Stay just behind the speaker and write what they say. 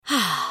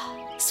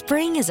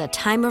Spring is a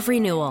time of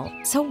renewal,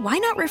 so why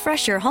not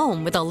refresh your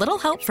home with a little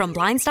help from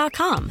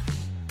Blinds.com?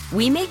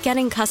 We make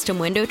getting custom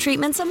window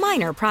treatments a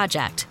minor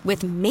project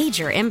with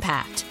major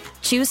impact.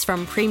 Choose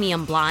from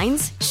premium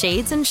blinds,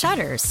 shades, and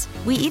shutters.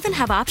 We even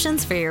have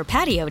options for your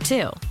patio,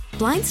 too.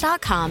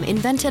 Blinds.com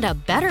invented a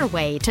better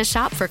way to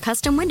shop for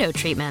custom window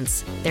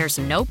treatments. There's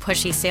no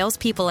pushy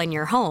salespeople in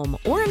your home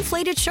or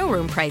inflated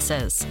showroom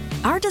prices.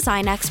 Our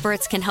design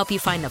experts can help you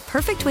find the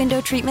perfect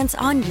window treatments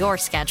on your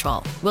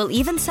schedule. We'll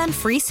even send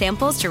free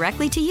samples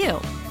directly to you.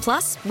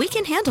 Plus, we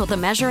can handle the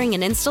measuring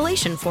and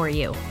installation for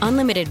you.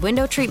 Unlimited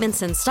window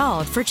treatments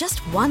installed for just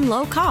one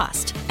low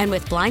cost. And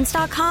with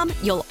Blinds.com,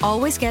 you'll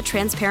always get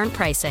transparent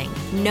pricing.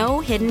 No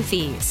hidden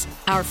fees.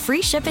 Our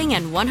free shipping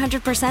and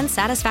 100%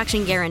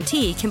 satisfaction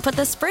guarantee can put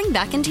the spring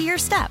back into your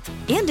step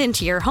and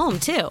into your home,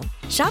 too.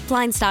 Shop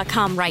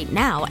Blinds.com right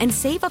now and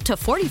save up to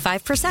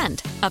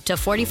 45%. Up to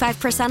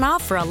 45%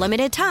 off for a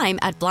limited time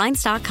at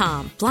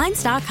Blinds.com.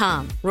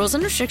 Blinds.com. Rules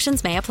and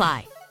restrictions may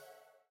apply.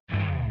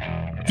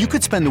 You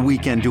could spend the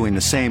weekend doing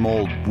the same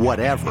old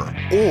whatever,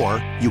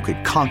 or you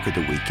could conquer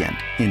the weekend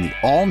in the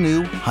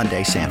all-new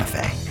Hyundai Santa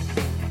Fe.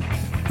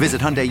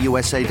 Visit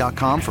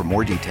HyundaiUSA.com for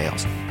more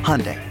details.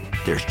 Hyundai,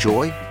 there's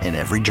joy in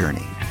every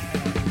journey.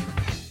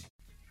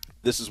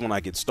 This is when I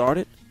get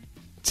started,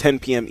 10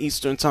 p.m.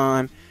 Eastern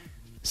Time,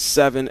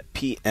 7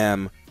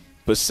 p.m.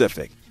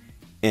 Pacific.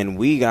 And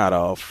we got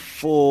a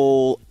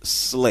full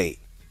slate.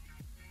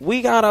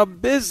 We got a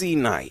busy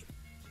night.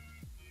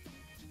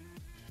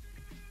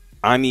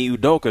 Ime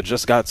Udoka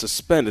just got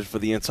suspended for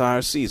the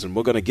entire season.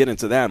 We're going to get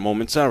into that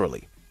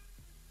momentarily.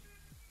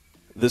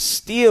 The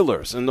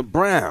Steelers and the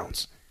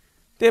Browns,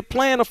 they're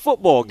playing a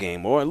football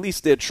game, or at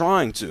least they're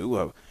trying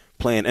to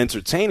play an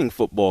entertaining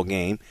football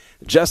game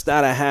just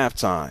out of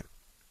halftime.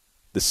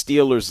 The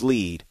Steelers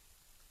lead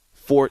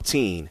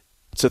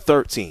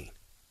 14-13.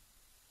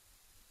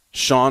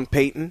 Sean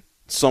Payton,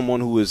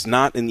 someone who is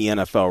not in the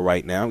NFL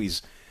right now,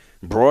 he's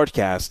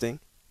broadcasting.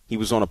 He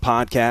was on a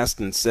podcast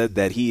and said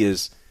that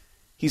he's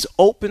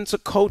open to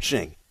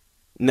coaching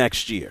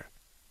next year.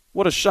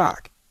 What a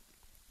shock.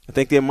 I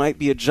think there might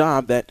be a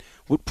job that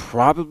would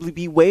probably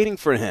be waiting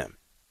for him.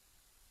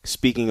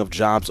 Speaking of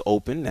jobs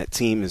open, that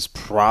team is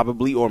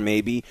probably or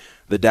maybe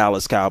the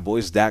Dallas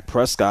Cowboys. Dak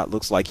Prescott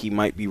looks like he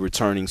might be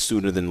returning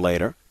sooner than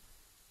later.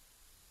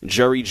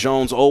 Jerry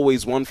Jones,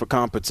 always one for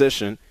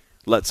competition,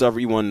 lets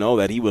everyone know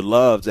that he would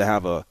love to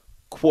have a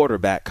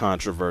quarterback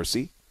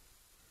controversy.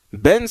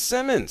 Ben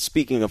Simmons,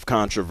 speaking of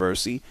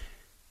controversy,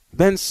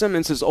 Ben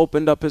Simmons has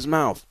opened up his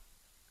mouth.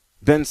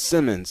 Ben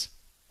Simmons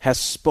has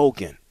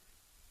spoken.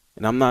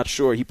 And I'm not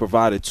sure he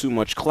provided too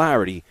much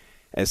clarity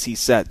as he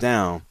sat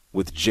down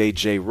with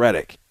J.J.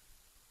 Redick.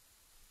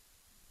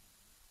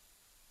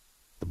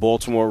 The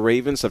Baltimore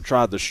Ravens have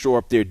tried to shore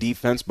up their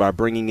defense by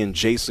bringing in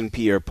Jason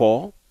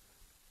Pierre-Paul.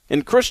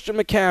 And Christian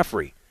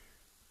McCaffrey,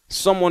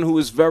 someone who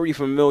is very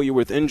familiar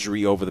with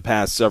injury over the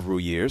past several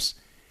years,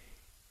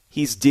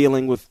 he's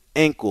dealing with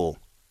ankle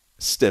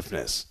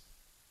stiffness.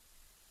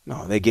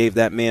 No, they gave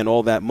that man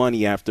all that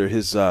money after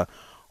his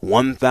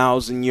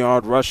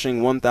 1,000-yard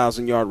rushing,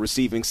 1,000-yard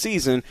receiving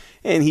season,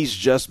 and he's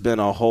just been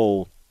a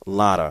whole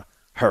lot of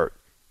hurt.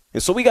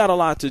 And so we got a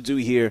lot to do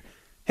here.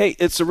 Hey,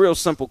 it's a real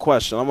simple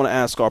question. I want to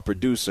ask our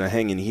producer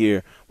hanging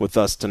here with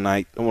us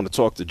tonight. I want to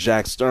talk to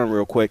Jack Stern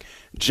real quick.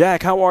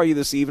 Jack, how are you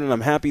this evening?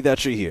 I'm happy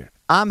that you're here.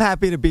 I'm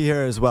happy to be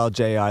here as well,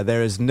 JR.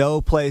 There is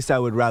no place I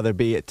would rather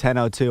be at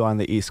 10:02 on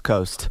the East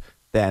Coast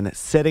than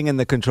sitting in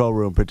the control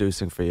room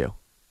producing for you.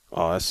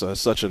 Oh, that's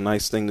such a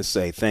nice thing to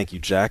say. Thank you,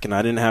 Jack. And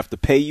I didn't have to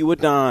pay you a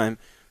dime,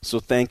 so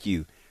thank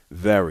you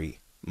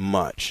very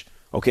much.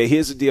 Okay,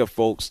 here's the deal,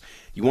 folks.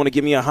 You want to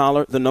give me a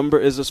holler? The number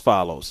is as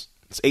follows.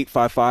 It's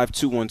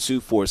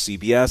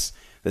 855-212-4CBS.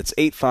 That's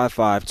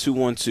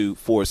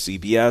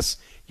 855-212-4CBS.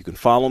 You can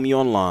follow me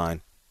online.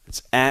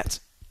 It's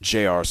at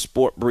JR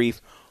Sport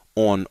Brief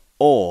on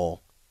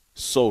all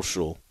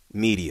social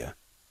media.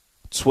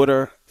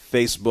 Twitter,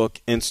 Facebook,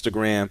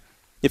 Instagram.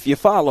 If you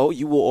follow,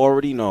 you will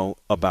already know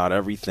about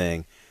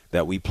everything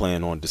that we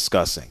plan on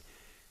discussing.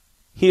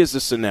 Here's the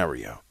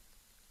scenario.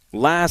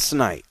 Last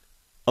night,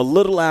 a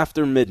little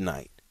after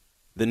midnight,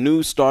 the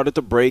news started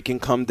to break and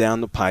come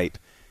down the pipe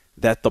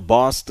that the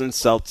Boston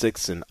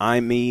Celtics and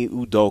Ime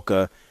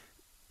Udoka,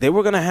 they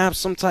were going to have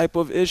some type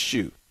of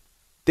issue.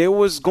 There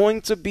was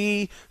going to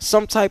be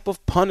some type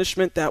of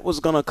punishment that was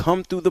going to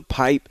come through the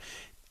pipe,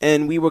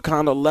 and we were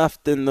kind of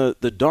left in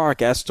the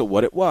dark as to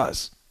what it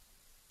was.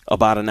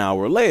 About an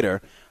hour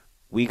later,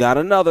 we got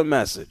another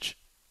message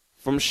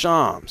from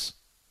Shams.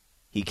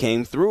 He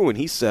came through and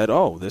he said,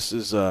 this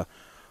is a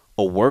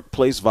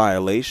workplace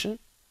violation,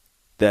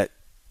 that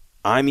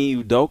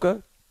Ime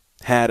Udoka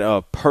had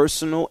a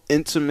personal,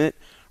 intimate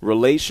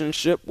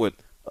relationship with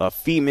a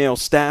female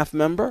staff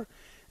member,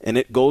 and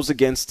it goes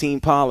against team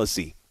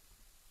policy.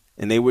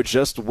 And they were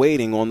just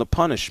waiting on the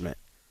punishment.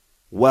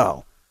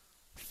 Well,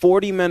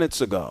 40 minutes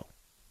ago,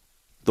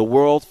 the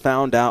world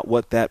found out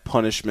what that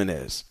punishment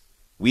is.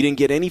 We didn't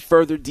get any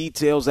further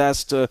details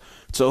as to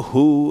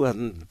who,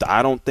 and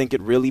I don't think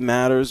it really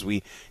matters.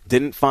 We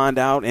didn't find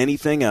out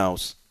anything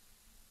else.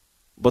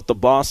 but the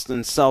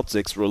Boston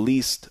Celtics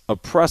released a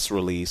press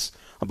release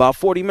about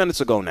 40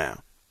 minutes ago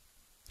now.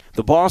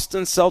 The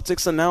Boston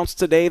Celtics announced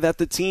today that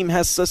the team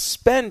has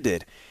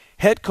suspended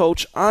head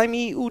coach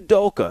Ime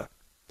Udoka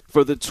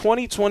for the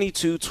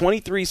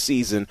 2022-23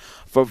 season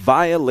for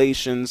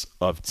violations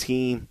of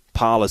team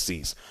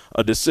policies.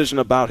 A decision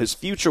about his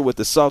future with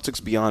the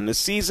Celtics beyond this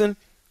season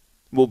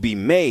will be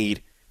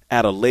made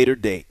at a later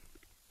date.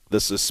 The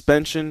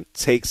suspension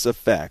takes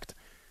effect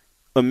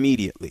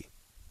immediately.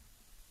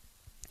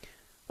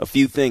 A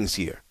few things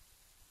here.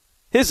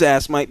 His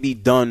ass might be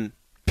done,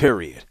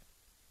 period.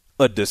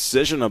 A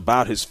decision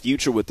about his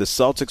future with the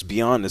Celtics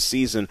beyond the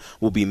season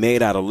will be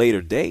made at a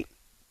later date.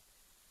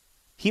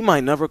 He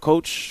might never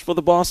coach for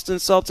the Boston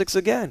Celtics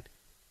again.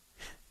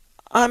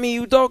 Ime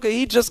Udoka,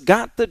 he just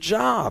got the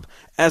job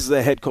as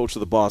the head coach of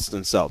the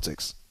Boston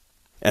Celtics.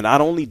 And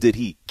not only did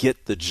he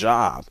get the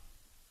job,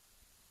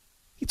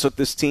 he took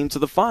this team to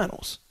the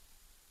finals.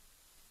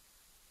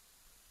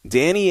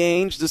 Danny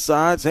Ainge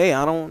decides, hey,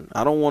 I don't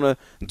want to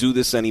do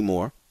this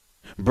anymore.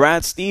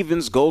 Brad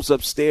Stevens goes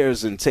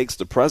upstairs and takes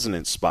the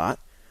president's spot.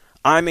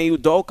 Ime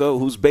Udoka,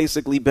 who's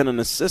basically been an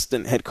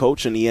assistant head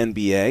coach in the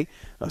NBA,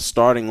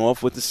 starting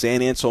off with the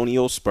San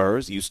Antonio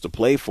Spurs, used to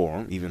play for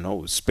him, even though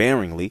it was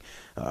sparingly,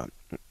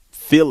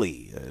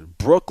 Philly,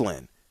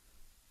 Brooklyn.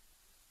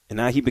 And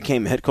now he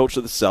became head coach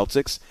of the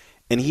Celtics,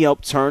 and he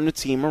helped turn the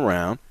team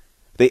around.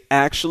 They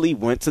actually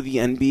went to the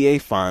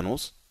NBA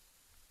Finals.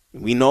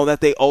 We know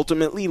that they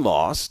ultimately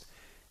lost,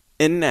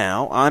 and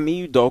now Ime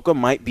Udoka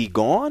might be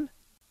gone.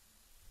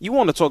 You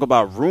want to talk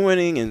about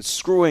ruining and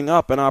screwing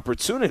up an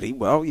opportunity.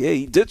 Well, yeah,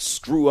 he did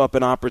screw up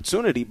an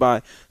opportunity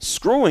by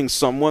screwing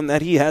someone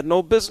that he had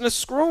no business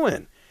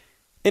screwing.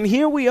 And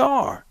here we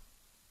are.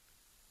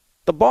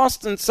 The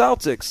Boston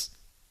Celtics,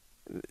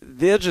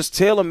 they're just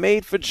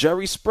tailor-made for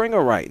Jerry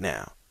Springer right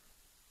now.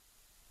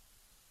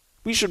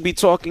 We should be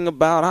talking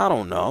about, I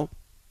don't know,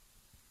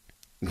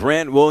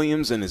 Grant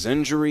Williams and his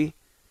injury.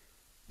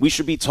 We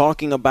should be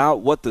talking about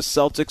what the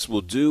Celtics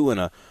will do in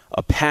a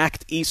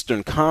packed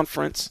Eastern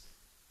Conference,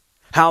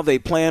 how they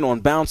plan on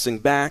bouncing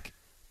back.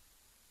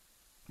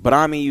 But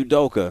Ime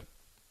Udoka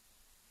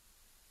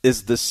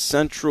is the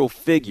central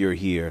figure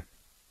here,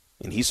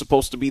 and he's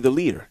supposed to be the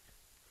leader.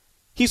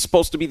 He's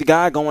supposed to be the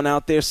guy going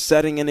out there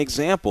setting an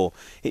example.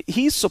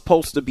 He's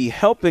supposed to be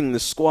helping the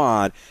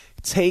squad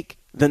take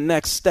the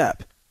next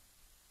step.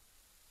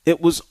 It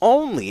was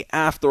only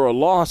after a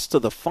loss to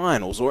the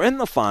finals, or in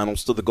the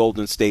finals to the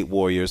Golden State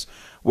Warriors,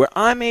 where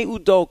Ime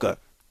Udoka,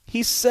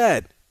 he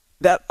said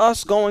that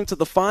us going to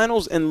the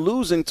finals and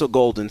losing to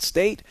Golden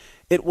State,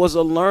 it was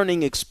a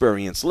learning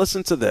experience.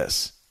 Listen to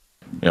this.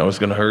 It's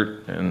going to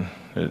hurt, and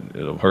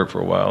it'll hurt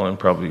for a while, and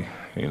probably,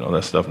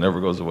 that stuff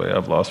never goes away.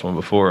 I've lost one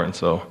before, and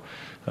so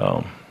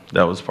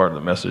that was part of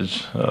the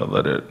message.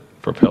 Let it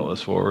propel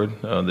us forward,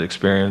 the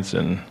experience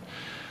and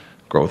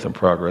growth and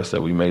progress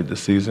that we made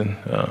this season.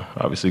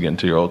 Obviously getting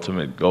to your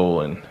ultimate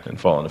goal and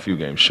falling a few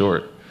games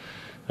short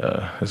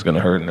is going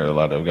to hurt, and there are a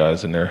lot of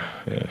guys in there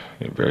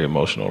very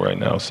emotional right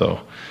now.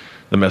 So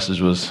the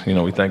message was,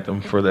 we thank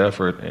them for the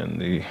effort and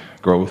the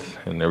growth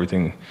and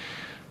everything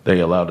they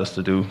allowed us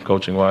to do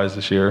coaching-wise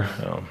this year.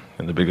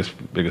 And the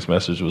biggest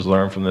message was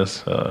learn from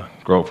this,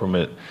 grow from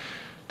it,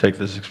 take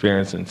this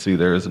experience and see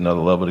there is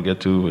another level to get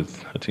to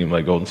with a team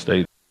like Golden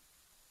State.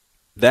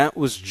 That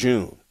was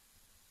June,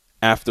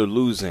 after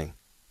losing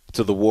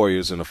to the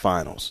Warriors in the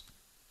finals.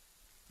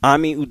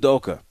 Ime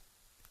Udoka,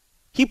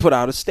 he put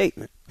out a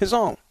statement, his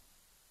own.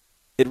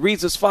 It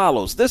reads as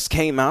follows. This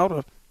came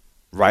out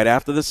right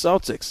after the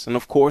Celtics. And,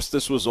 of course,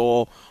 this was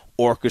all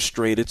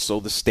orchestrated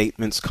so the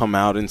statements come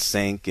out in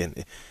sync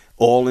and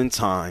all in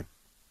time.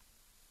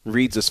 It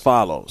reads as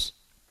follows.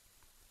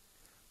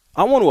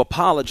 I want to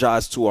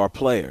apologize to our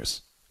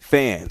players,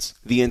 fans,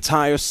 the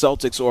entire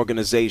Celtics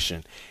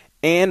organization,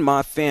 and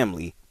my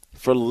family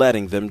for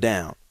letting them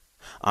down.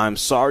 I'm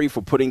sorry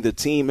for putting the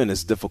team in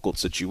this difficult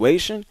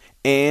situation,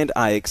 and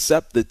I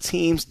accept the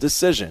team's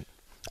decision.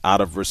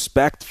 Out of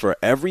respect for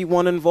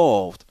everyone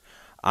involved,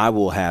 I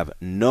will have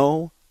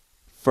no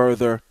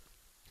further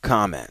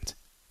comment.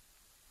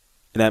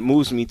 And that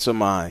moves me to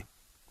my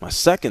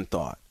second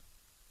thought.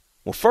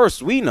 Well,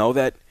 first, we know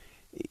that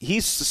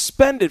he's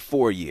suspended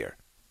for a year.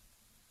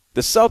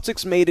 The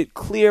Celtics made it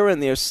clear in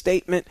their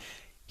statement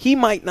he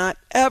might not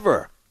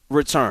ever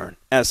return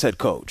as head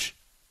coach.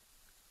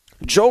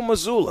 Joe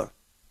Mazzulla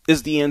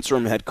is the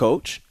interim head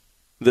coach.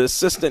 The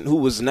assistant who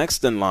was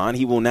next in line,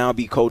 he will now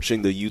be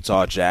coaching the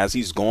Utah Jazz.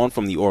 He's gone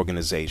from the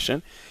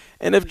organization.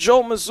 And if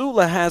Joe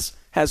Mazzulla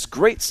has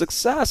great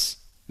success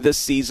this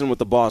season with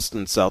the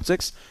Boston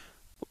Celtics,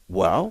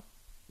 well,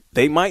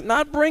 they might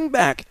not bring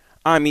back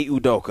Ime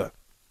Udoka.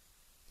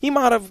 He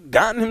might have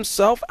gotten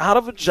himself out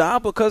of a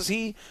job because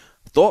he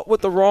thought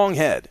with the wrong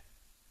head.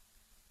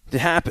 It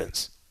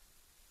happens.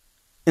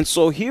 And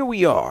so here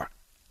we are.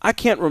 I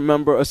can't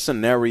remember a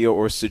scenario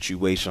or a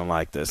situation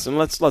like this. And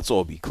let's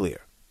all be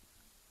clear.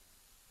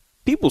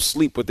 People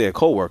sleep with their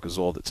coworkers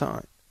all the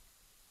time.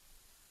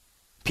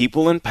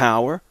 People in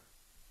power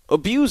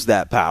abuse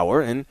that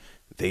power, and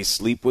they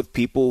sleep with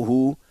people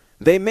who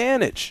They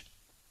manage.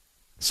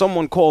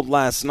 Someone called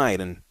last night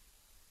and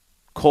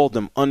called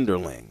them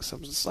underlings. I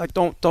was just like,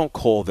 don't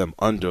call them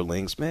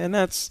underlings, man.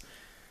 It's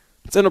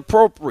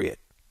inappropriate.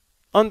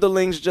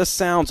 Underlings just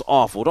sounds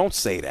awful. Don't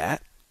say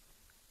that.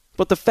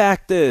 But the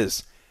fact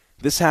is,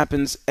 this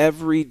happens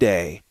every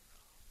day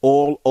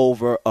all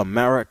over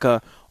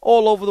America,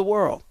 all over the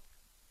world.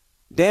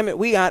 Damn it,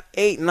 we got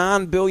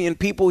 8-9 billion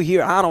people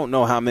here. I don't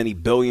know how many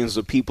billions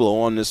of people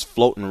are on this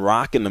floating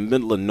rock in the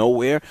middle of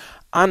nowhere.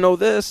 I know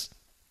this.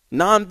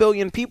 9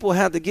 billion people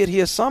had to get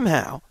here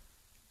somehow.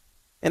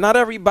 And not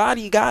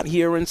everybody got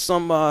here in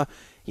some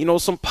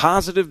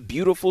positive,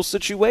 beautiful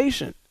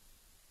situation.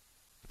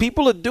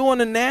 People are doing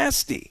the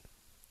nasty.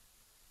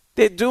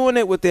 They're doing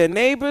it with their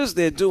neighbors.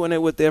 They're doing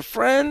it with their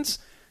friends.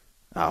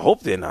 I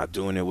hope they're not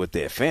doing it with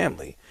their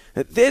family.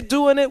 They're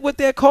doing it with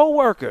their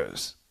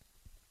coworkers.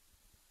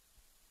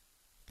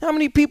 How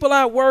many people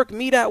at work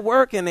meet at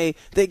work and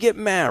they get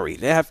married?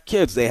 They have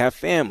kids. They have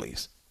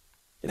families.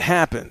 It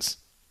happens.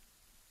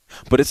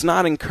 But it's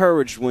not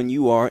encouraged when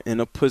you are in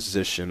a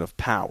position of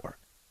power.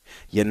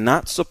 You're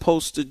not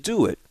supposed to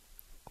do it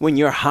when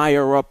you're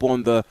higher up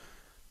on the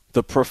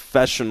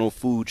professional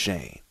food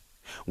chain.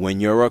 When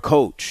you're a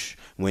coach,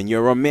 when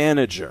you're a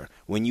manager,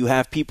 when you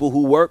have people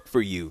who work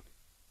for you,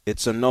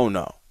 it's a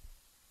no-no.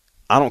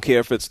 I don't care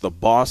if it's the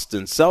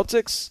Boston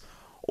Celtics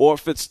or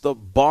if it's the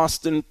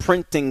Boston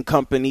Printing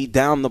Company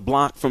down the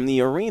block from the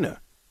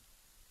arena.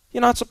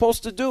 You're not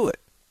supposed to do it.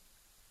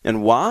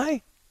 And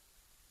why?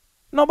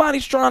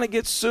 Nobody's trying to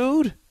get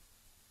sued.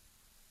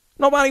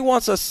 Nobody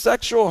wants a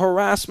sexual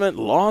harassment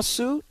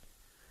lawsuit.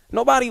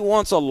 Nobody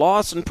wants a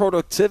loss in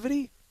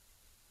productivity.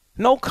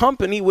 No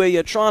company where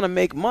you're trying to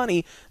make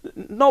money,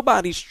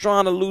 nobody's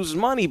trying to lose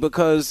money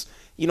because,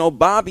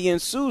 Bobby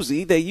and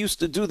Susie, they used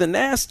to do the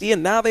nasty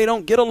and now they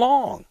don't get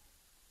along.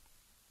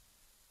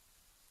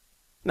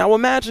 Now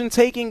imagine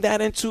taking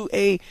that into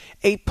a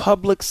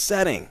public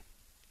setting.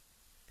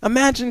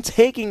 Imagine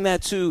taking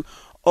that to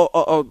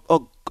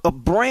a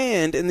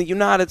brand in the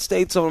United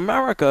States of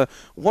America,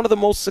 one of the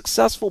most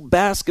successful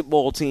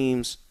basketball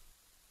teams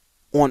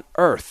on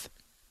earth,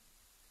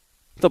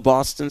 the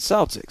Boston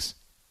Celtics.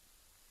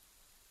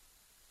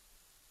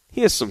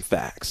 Here's some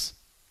facts.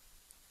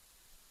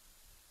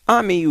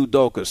 Ime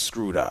Udoka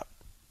screwed up.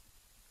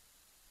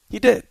 He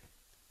did.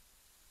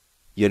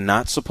 You're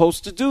not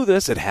supposed to do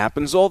this. It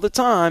happens all the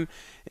time.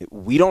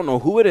 We don't know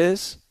who it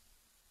is.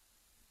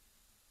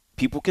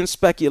 People can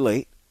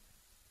speculate.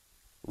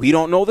 We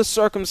don't know the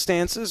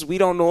circumstances. We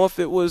don't know if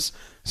it was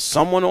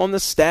someone on the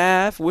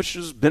staff, which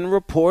has been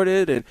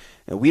reported, and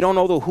we don't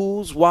know the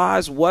who's,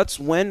 why's, what's,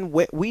 when.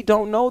 We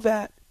don't know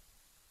that.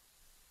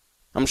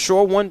 I'm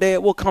sure one day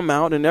it will come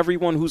out and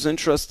everyone who's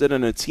interested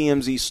in a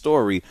TMZ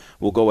story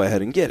will go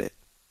ahead and get it.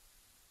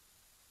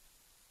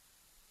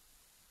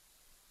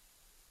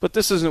 But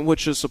this isn't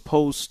what you're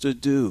supposed to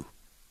do.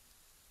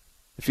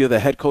 If you're the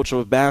head coach of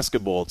a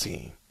basketball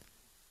team,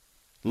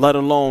 let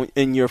alone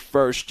in your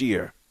first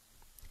year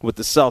with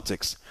the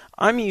Celtics,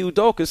 Ime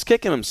Udoka's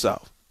kicking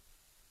himself.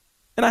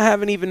 And I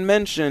haven't even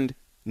mentioned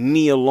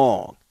Nia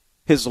Long,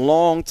 his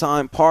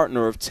longtime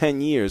partner of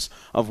 10 years,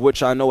 of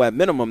which I know at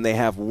minimum they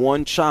have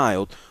one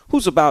child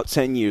who's about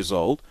 10 years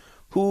old,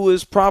 who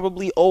is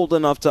probably old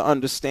enough to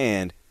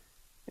understand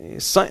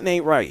something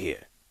ain't right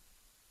here.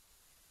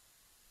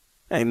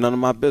 Ain't none of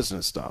my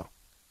business, though.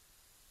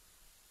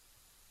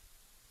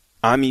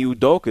 Ime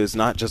Udoka is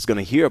not just going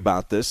to hear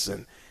about this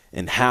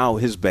and how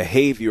his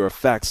behavior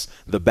affects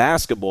the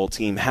basketball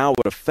team, how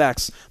it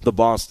affects the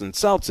Boston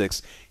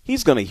Celtics.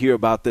 He's going to hear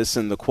about this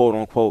in the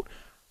quote-unquote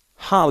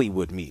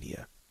Hollywood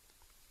media.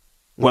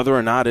 Whether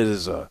or not it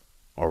is a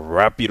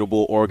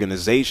reputable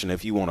organization,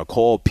 if you want to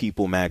call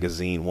People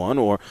Magazine one,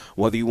 or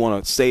whether you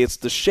want to say it's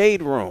the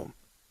Shade Room,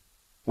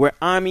 where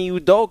Ime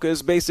Udoka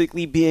is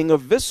basically being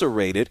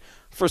eviscerated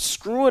for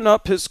screwing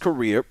up his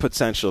career,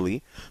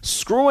 potentially,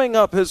 screwing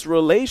up his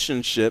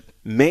relationship,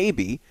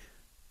 maybe,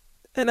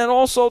 and then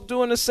also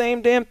doing the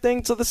same damn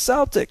thing to the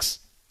Celtics,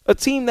 a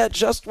team that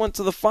just went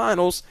to the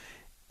finals,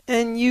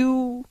 and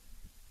you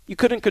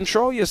couldn't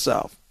control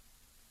yourself.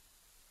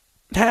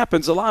 It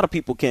happens. A lot of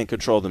people can't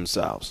control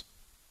themselves.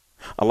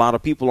 A lot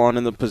of people aren't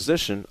in the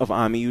position of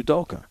Ime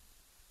Udoka.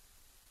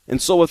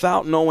 And so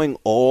without knowing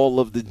all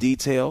of the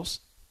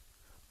details,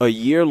 a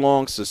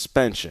year-long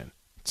suspension,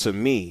 to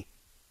me,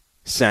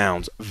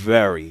 sounds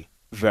very,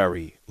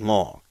 very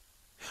long.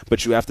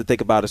 But you have to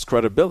think about his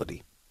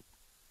credibility.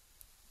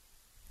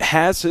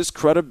 Has his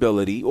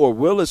credibility, or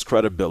will his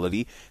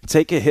credibility,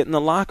 take a hit in the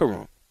locker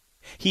room?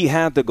 He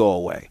had to go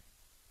away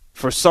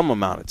for some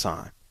amount of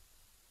time.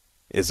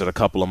 Is it a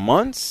couple of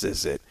months?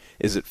 Is it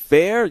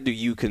fair? Do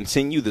you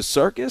continue the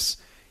circus?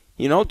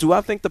 Do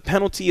I think the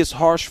penalty is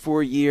harsh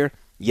for a year?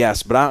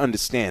 Yes, but I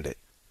understand it.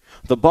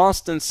 The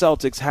Boston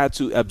Celtics had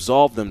to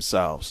absolve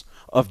themselves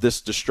of this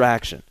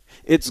distraction.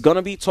 It's going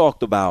to be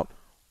talked about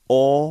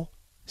all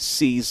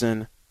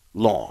season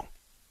long.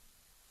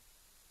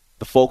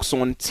 The folks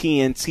on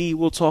TNT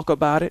will talk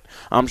about it.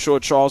 I'm sure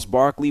Charles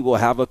Barkley will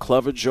have a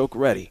clever joke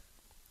ready.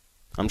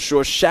 I'm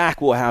sure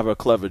Shaq will have a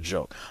clever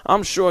joke.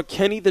 I'm sure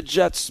Kenny the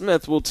Jet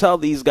Smith will tell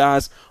these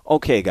guys,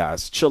 okay,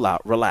 guys, chill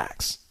out,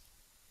 relax.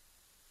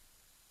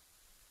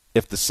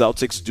 If the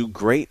Celtics do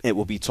great, it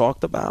will be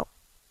talked about.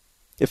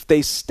 If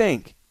they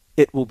stink,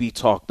 it will be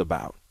talked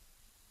about.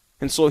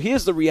 And so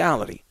here's the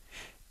reality.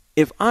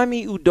 If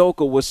Ime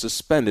Udoka was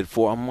suspended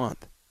for a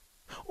month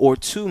or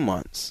 2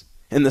 months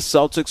and the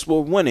Celtics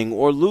were winning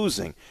or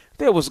losing,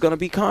 there was going to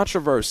be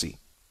controversy.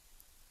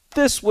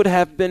 This would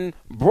have been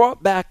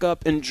brought back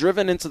up and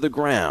driven into the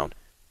ground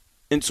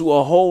into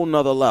a whole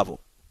nother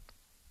level.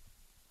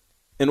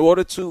 In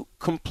order to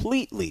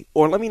completely,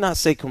 or let me not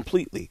say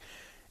completely,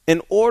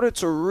 in order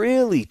to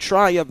really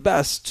try your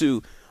best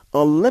to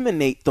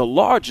eliminate the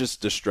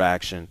largest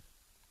distraction,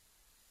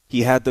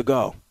 he had to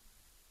go.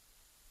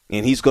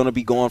 And he's going to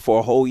be gone for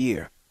a whole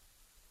year.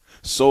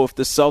 So if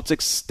the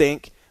Celtics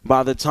stink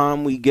by the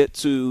time we get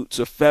to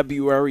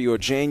February or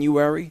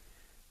January,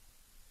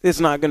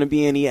 there's not going to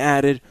be any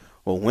added,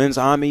 well, when's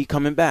Ime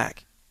coming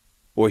back?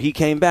 Or he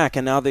came back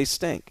and now they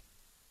stink.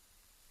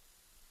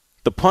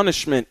 The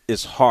punishment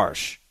is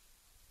harsh,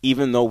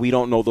 even though we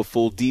don't know the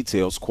full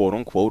details, quote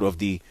unquote, of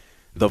the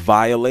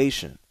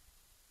violation.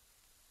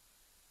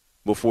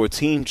 But for a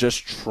team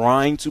just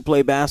trying to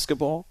play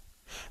basketball,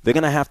 they're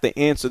going to have to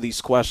answer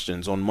these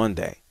questions on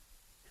Monday.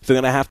 They're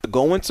going to have to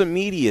go into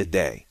media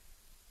day.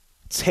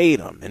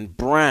 Tatum and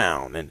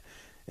Brown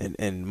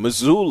and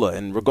Mazzulla,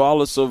 and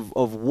regardless of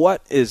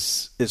what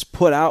is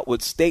put out,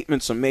 what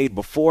statements are made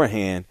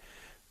beforehand,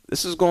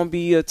 this is going to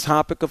be a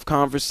topic of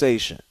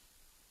conversation.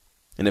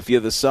 And if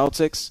you're the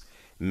Celtics,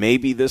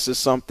 maybe this is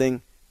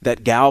something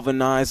that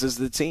galvanizes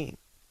the team.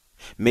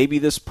 Maybe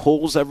this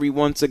pulls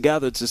everyone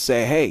together to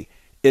say, hey,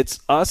 it's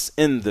us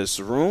in this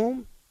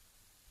room.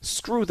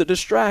 Screw the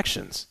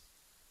distractions.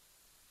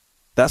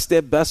 That's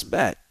their best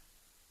bet.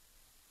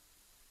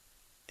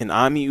 And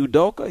Ime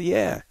Udoka,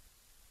 yeah,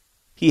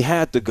 he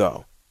had to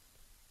go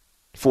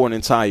for an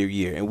entire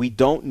year. And we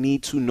don't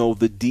need to know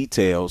the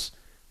details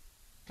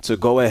to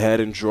go ahead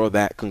and draw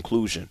that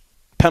conclusion.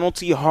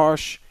 Penalty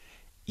harsh,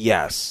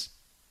 yes,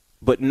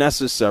 but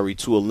necessary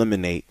to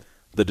eliminate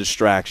the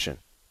distraction.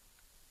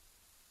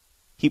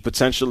 He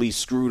potentially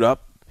screwed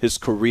up his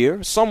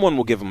career. Someone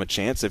will give him a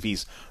chance if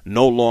he's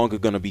no longer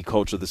going to be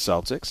coach of the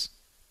Celtics.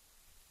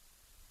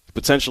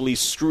 Potentially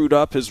screwed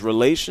up his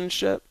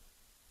relationship.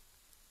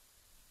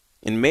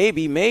 And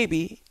maybe,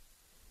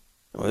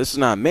 well, this is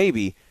not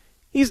maybe,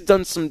 he's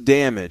done some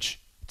damage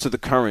to the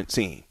current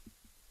team.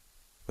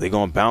 Are they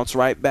going to bounce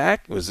right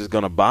back? Was it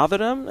going to bother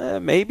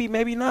them? Maybe,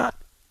 maybe not.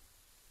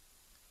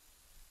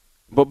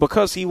 But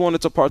because he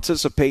wanted to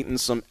participate in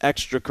some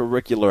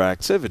extracurricular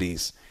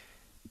activities,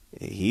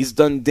 he's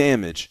done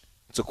damage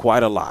to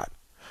quite a lot.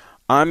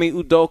 Ime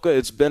Udoka,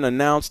 it's been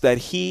announced that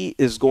he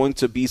is going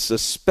to be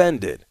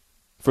suspended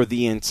for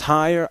the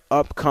entire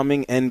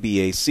upcoming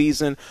NBA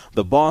season.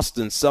 The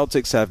Boston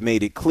Celtics have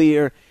made it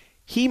clear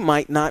he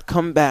might not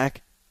come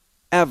back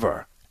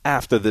ever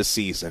after this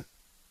season.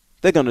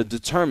 They're going to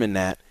determine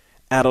that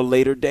at a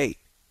later date.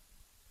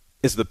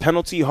 Is the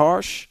penalty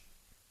harsh?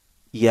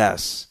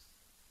 Yes.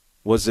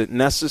 Was it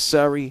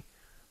necessary?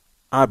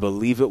 I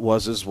believe it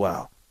was as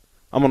well.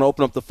 I'm going to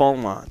open up the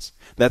phone lines.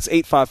 That's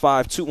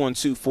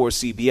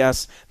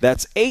 855-212-4CBS.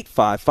 That's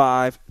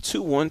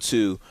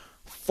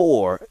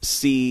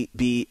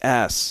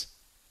 855-212-4CBS.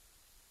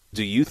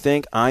 Do you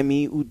think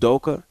Ime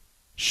Udoka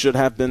should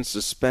have been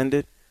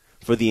suspended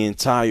for the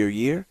entire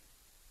year?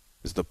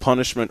 Is the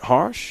punishment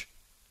harsh?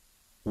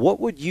 What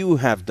would you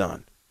have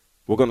done?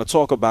 We're going to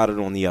talk about it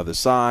on the other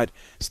side.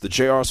 It's the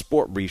JR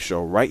Sport Brief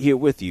Show right here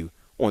with you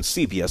on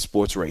CBS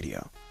Sports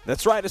Radio.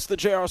 That's right, it's the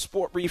JR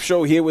Sport Brief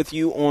Show here with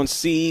you on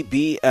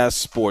CBS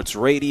Sports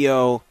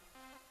Radio.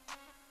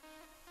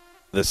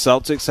 The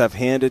Celtics have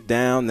handed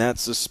down that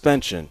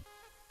suspension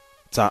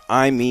to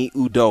Ime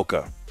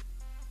Udoka.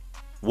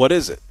 What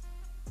is it?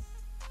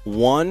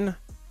 1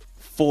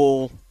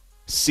 full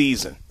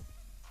season.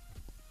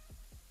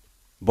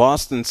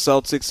 Boston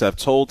Celtics have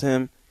told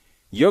him,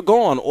 you're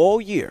gone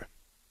all year.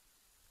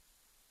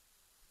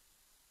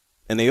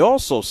 And they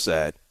also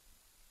said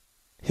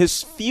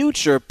his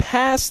future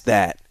past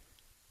that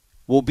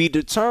will be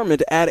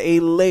determined at a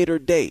later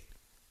date.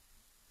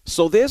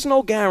 So there's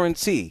no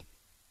guarantee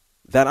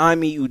that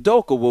Ime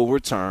Udoka will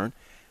return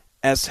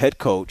as head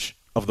coach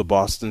of the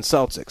Boston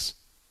Celtics.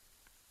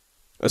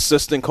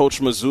 Assistant coach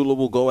Mazzulla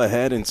will go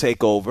ahead and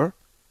take over.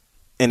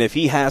 And if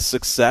he has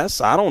success,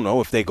 I don't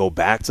know if they go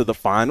back to the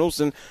finals.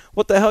 And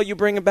what the hell you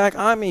bringing back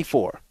Ime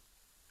for?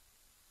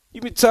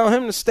 You could tell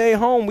him to stay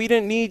home. We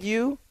didn't need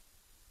you.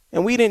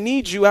 And we didn't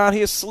need you out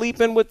here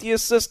sleeping with the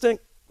assistant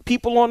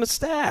people on the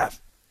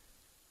staff.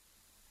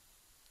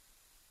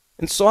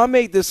 And so I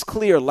made this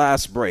clear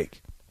last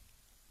break.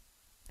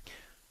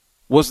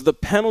 Was the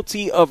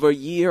penalty of a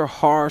year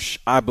harsh?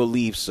 I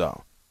believe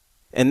so.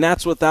 And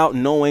that's without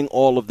knowing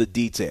all of the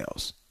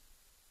details.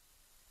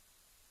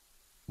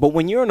 But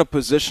when you're in a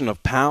position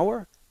of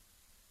power,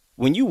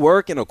 when you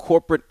work in a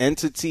corporate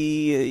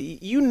entity,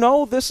 you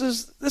know this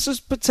is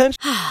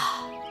potential.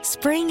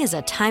 Spring is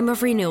a time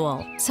of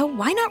renewal, so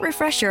why not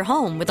refresh your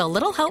home with a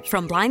little help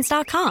from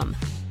Blinds.com?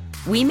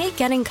 We make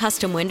getting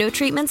custom window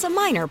treatments a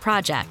minor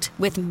project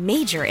with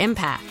major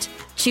impact.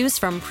 Choose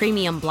from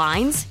premium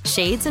blinds,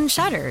 shades, and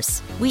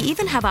shutters. We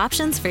even have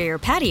options for your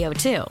patio,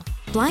 too.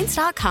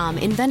 Blinds.com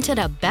invented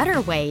a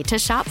better way to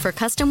shop for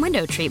custom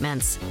window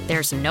treatments.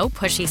 There's no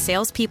pushy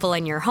salespeople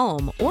in your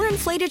home or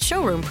inflated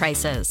showroom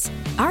prices.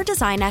 Our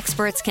design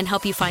experts can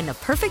help you find the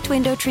perfect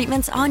window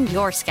treatments on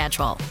your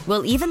schedule.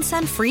 We'll even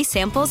send free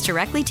samples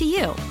directly to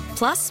you.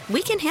 Plus,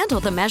 we can handle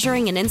the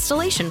measuring and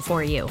installation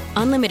for you.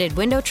 Unlimited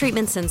window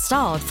treatments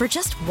installed for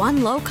just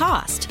one low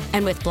cost.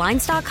 And with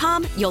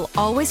Blinds.com, you'll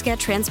always get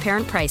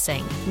transparent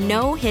pricing.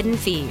 No hidden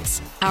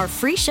fees. Our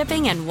free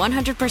shipping and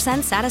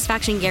 100%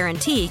 satisfaction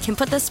guarantee can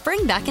put the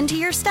spring back into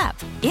your step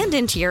and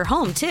into your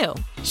home, too.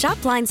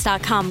 Shop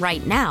Blinds.com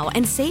right now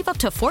and save up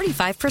to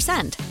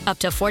 45%. Up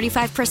to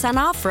 45%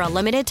 off for a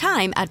limited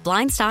time at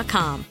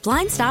Blinds.com.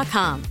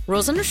 Blinds.com.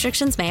 Rules and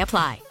restrictions may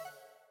apply.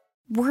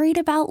 Worried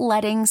about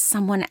letting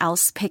someone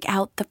else pick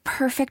out the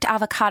perfect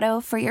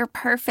avocado for your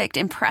perfect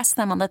impress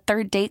them on the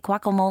third date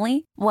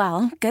guacamole?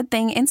 Well, good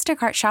thing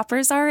Instacart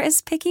shoppers are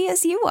as picky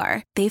as you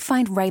are. They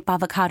find ripe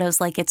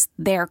avocados like it's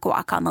their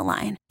guac on the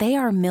line. They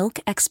are milk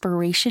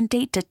expiration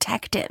date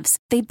detectives.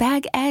 They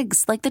bag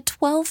eggs like the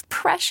 12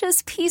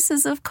 precious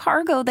pieces of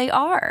cargo they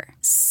are.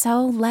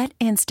 So let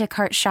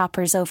Instacart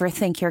shoppers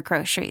overthink your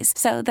groceries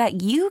so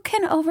that you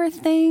can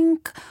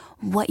overthink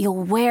what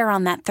you'll wear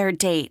on that third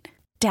date.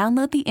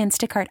 Download the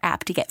Instacart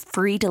app to get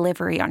free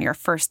delivery on your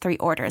first 3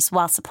 orders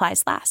while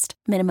supplies last.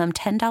 Minimum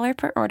 $10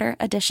 per order.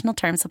 Additional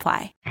terms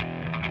apply.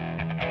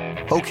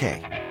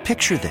 Okay,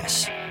 picture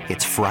this.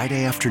 It's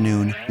Friday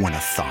afternoon when a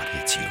thought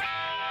hits you.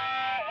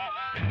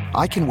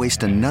 I can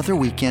waste another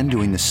weekend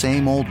doing the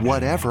same old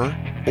whatever,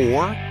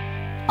 or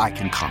I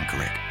can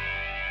conquer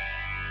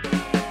it.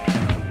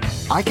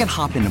 I can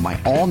hop into my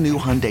all-new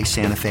Hyundai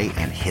Santa Fe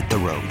and hit the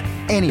road.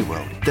 Any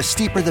road. The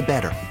steeper, the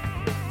better.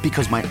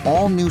 Because my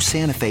all-new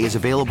Santa Fe is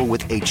available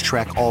with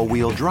H-Track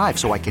all-wheel drive,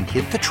 so I can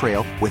hit the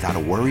trail without a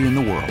worry in the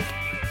world.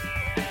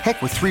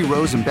 Heck, with 3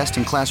 rows and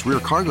best-in-class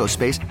rear cargo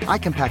space, I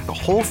can pack the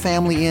whole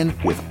family in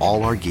with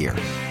all our gear.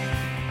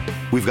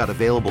 We've got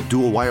available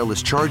dual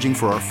wireless charging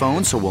for our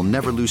phones, so we'll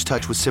never lose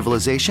touch with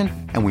civilization,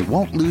 and we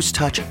won't lose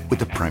touch with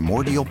the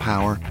primordial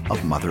power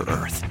of Mother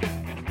Earth.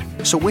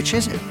 So which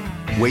is it?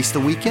 Waste the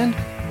weekend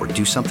or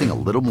do something a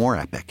little more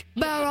epic?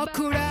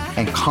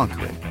 And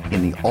conquer it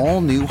in the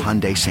all-new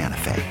Hyundai Santa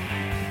Fe.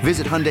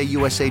 Visit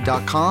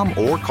HyundaiUSA.com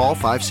or call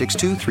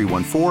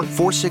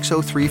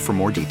 562-314-4603 for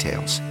more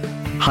details.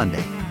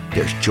 Hyundai,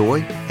 there's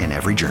joy in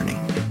every journey.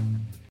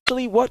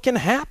 Actually, what can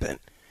happen?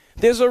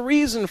 There's a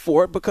reason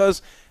for it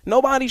because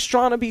nobody's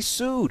trying to be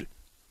sued.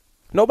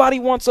 Nobody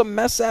wants a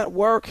mess at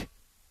work.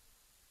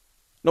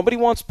 Nobody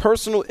wants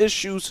personal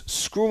issues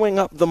screwing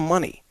up the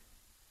money.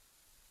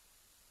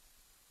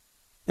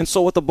 And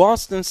so what the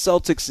Boston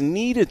Celtics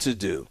needed to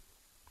do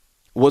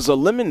was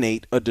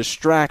eliminate a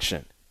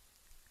distraction.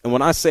 And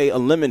when I say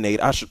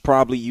eliminate, I should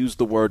probably use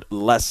the word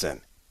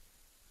lessen.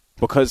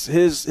 Because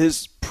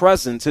his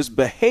presence, his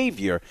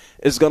behavior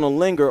is going to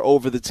linger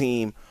over the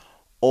team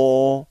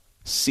all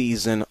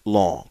season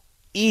long,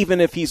 even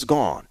if he's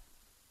gone.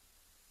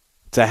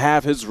 To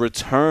have his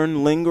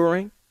return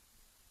lingering,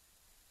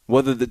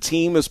 whether the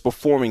team is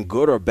performing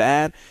good or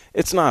bad,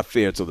 it's not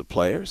fair to the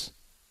players.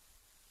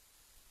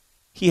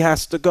 He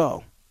has to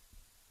go.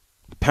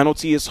 The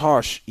penalty is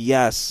harsh,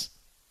 yes.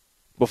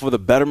 But for the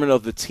betterment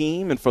of the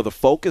team and for the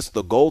focus,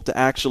 the goal to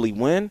actually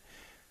win,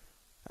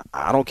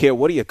 I don't care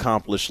what he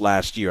accomplished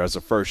last year as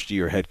a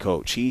first-year head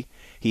coach. He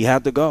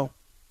had to go.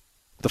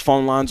 The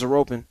phone lines are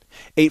open.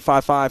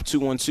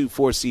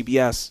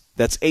 855-212-4CBS.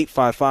 That's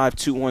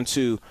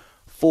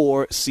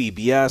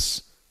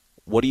 855-212-4CBS.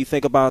 What do you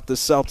think about the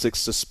Celtics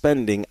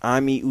suspending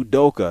Ime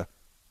Udoka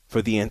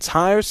for the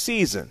entire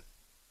season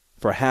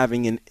for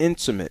having an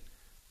intimate,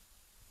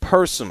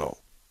 personal,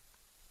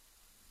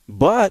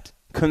 but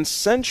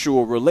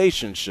consensual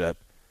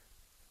relationship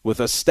with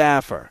a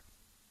staffer?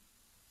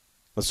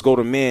 Let's go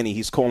to Manny.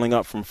 He's calling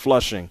up from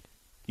Flushing.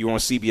 You're on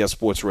CBS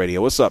Sports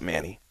Radio. What's up,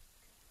 Manny?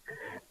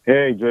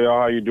 Hey, JR,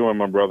 how you doing,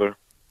 my brother?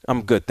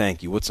 I'm good,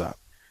 thank you. What's up?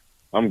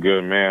 I'm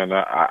good, man.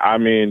 I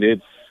mean,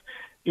 it's,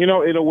 in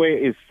a way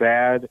it's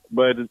sad,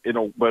 but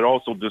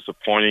also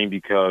disappointing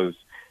because,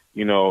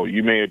 you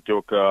may have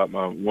took one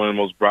of the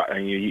most,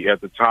 at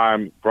the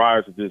time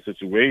prior to this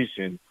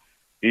situation,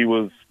 he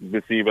was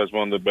perceived as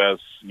one of the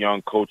best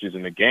young coaches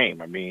in the game.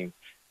 I mean,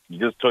 he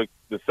just took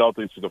the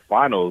Celtics to the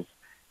finals,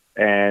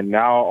 and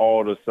now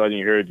all of a sudden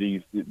you hear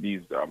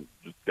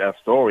that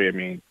story. I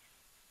mean,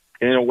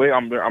 in a way,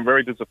 I'm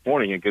very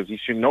disappointed because he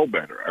should know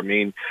better. I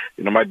mean,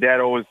 my dad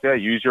always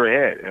said, use your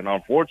head, and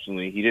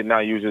unfortunately, he did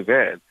not use his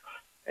head.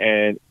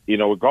 And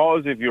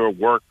regardless if you're a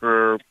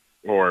worker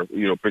or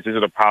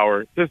position of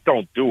power, just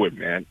don't do it,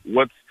 man.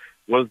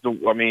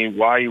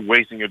 why are you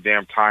wasting your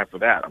damn time for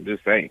that? I'm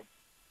just saying.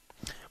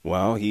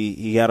 Well,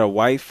 he had a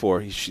wife,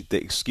 or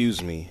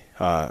Ime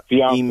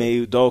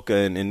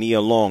Udoka and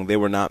Nia Long. They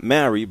were not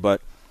married,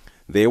 but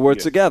they were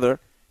together.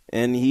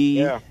 and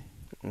he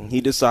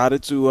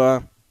decided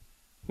to,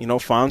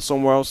 find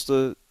somewhere else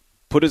to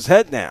put his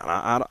head down.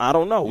 I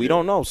don't know. We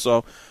don't know.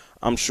 So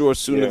I'm sure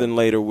sooner than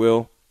later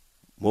we'll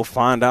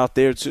find out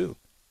there too.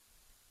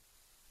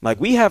 Like,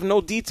 we have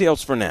no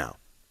details for now,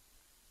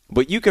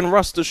 but you can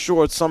rest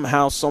assured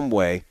somehow, some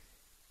way,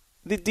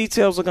 the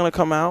details are going to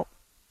come out.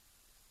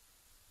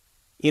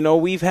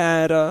 We've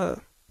had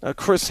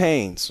Chris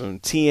Haynes from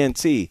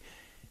TNT.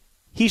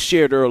 He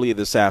shared earlier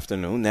this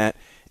afternoon that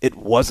it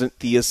wasn't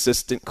the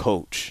assistant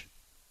coach.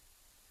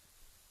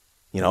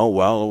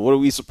 Well, what are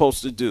we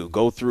supposed to do?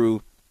 Go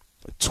through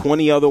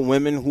 20 other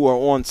women who are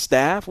on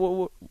staff?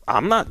 Well,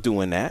 I'm not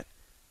doing that.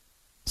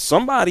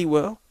 Somebody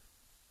will.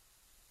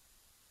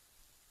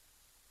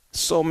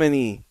 So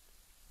many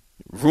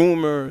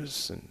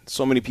rumors and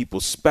so many people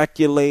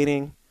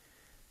speculating.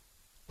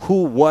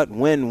 Who, what,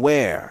 when,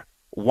 where?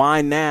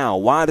 Why now?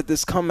 Why did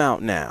this come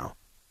out now?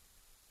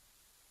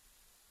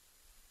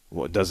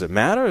 Well, does it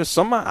matter?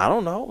 I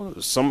don't know.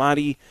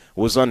 Somebody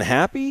was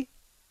unhappy?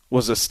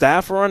 Was a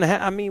staffer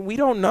unhappy? I mean, we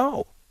don't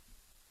know.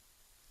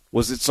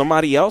 Was it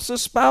somebody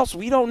else's spouse?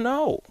 We don't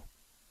know.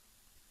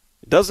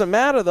 It doesn't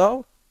matter,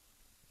 though.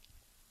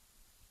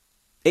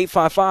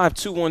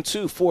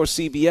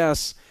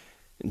 855-212-4CBS.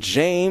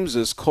 James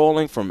is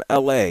calling from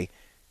L.A.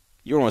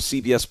 You're on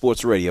CBS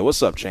Sports Radio.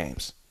 What's up,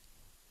 James?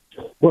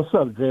 What's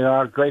up,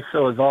 JR? Great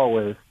show as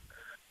always.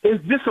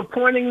 It's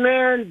disappointing,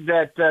 man,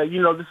 that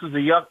this is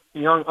a young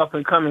up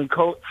and coming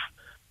coach,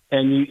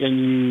 and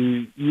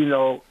you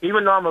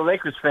even though I'm a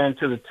Lakers fan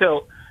to the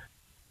tilt,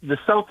 the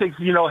Celtics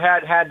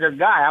had their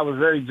guy. I was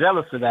very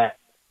jealous of that,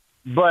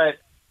 but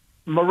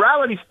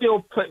morality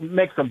still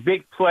makes a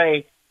big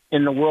play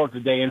in the world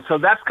today, and so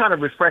that's kind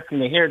of refreshing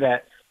to hear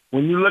that.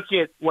 When you look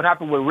at what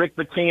happened with Rick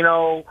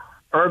Pitino,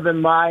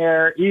 Urban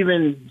Meyer,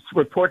 even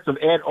reports of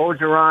Ed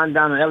Orgeron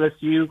down at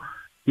LSU,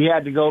 he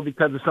had to go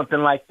because of something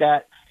like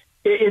that.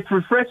 It's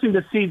refreshing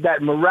to see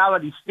that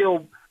morality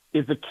still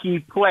is a key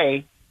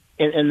play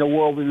in the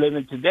world we live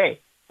in today.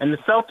 And the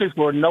Celtics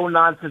were a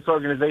no-nonsense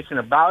organization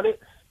about it.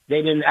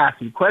 They didn't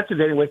ask any questions.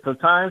 They didn't waste their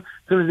time. As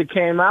soon as it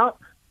came out,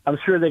 I'm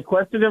sure they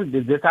questioned him.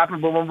 Did this happen?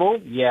 Boom, boom,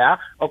 boom. Yeah.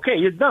 Okay,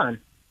 you're done.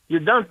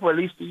 You're done for at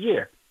least a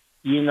year.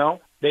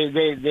 They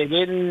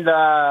didn't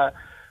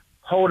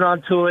hold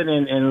on to it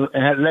and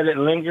let it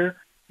linger.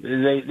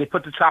 They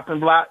put the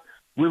chopping block.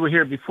 We were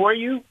here before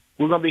you.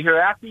 We're going to be here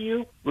after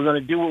you. We're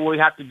going to do what we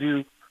have to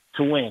do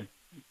to win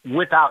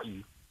without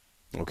you.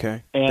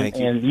 Okay. Thank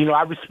you. And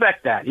I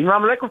respect that. I'm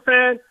a Lakers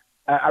fan.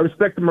 I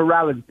respect the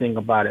morality thing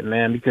about it,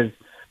 man, because,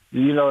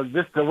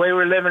 just the way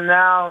we're living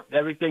now,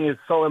 everything is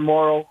so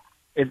immoral.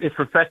 It's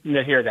refreshing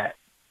to hear that.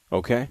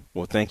 Okay.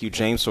 Well, thank you,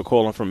 James, for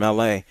calling from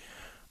L.A.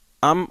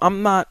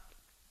 I'm not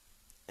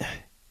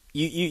 –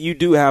 you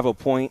do have a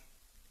point.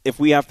 If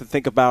we have to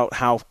think about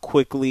how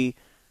quickly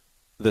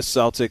the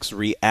Celtics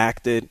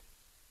reacted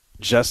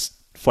just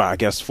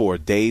for a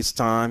day's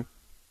time,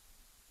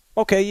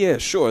 okay, yeah,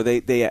 sure,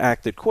 they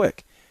acted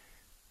quick.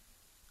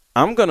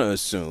 I'm going to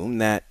assume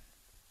that,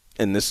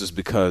 and this is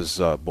because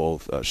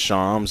both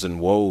Shams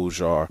and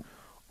Woj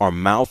are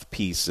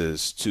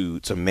mouthpieces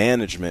to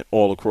management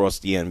all across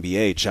the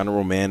NBA,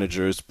 general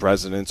managers,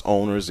 presidents,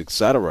 owners,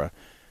 etc.,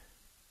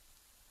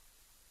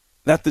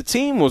 that the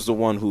team was the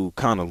one who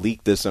kind of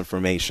leaked this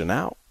information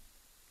out.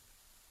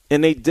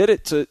 And they did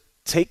it to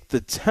take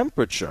the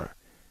temperature,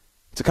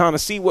 to kind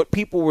of see what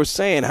people were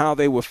saying, how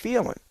they were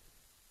feeling.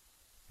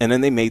 And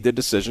then they made their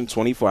decision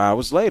 24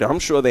 hours later. I'm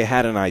sure they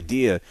had an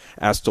idea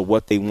as to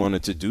what they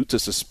wanted to do to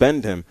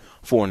suspend him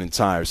for an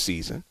entire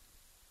season.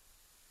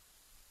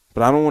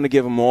 But I don't want to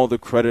give him all the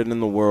credit in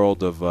the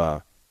world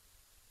of,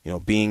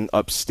 being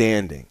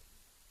upstanding.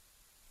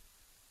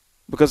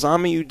 Because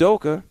Ime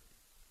Udoka,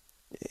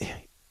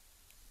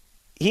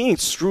 he ain't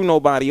screw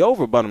nobody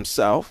over but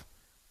himself,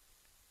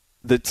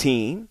 the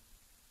team,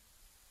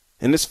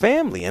 and his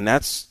family. And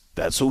that's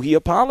who he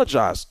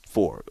apologized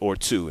for or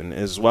to, and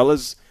as well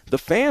as the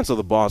fans of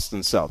the Boston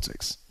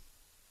Celtics.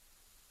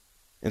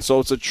 And so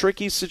it's a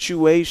tricky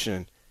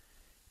situation.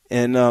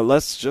 And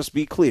let's just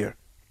be clear.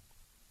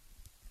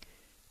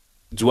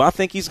 Do I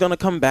think he's going to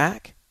come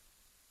back?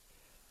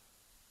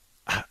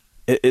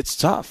 It's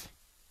tough.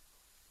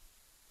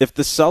 If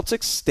the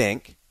Celtics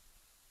stink,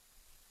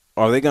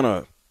 are they going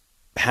to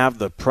have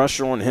the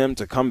pressure on him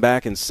to come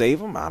back and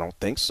save him? I don't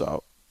think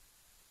so.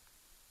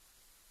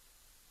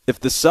 If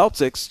the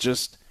Celtics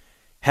just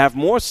have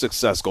more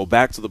success, go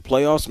back to the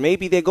playoffs,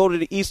 maybe they go to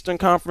the Eastern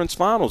Conference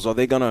Finals. Are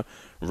they going to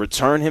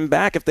return him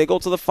back? If they go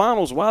to the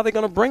finals, why are they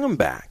going to bring him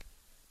back?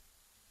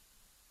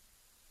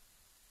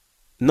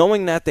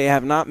 Knowing that they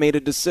have not made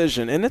a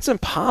decision, and it's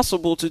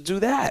impossible to do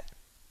that.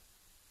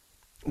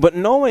 But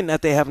knowing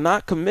that they have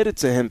not committed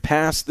to him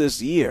past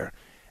this year,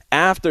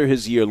 after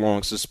his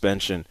year-long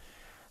suspension,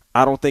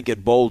 I don't think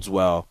it bodes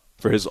well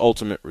for his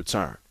ultimate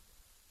return.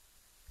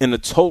 In a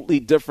totally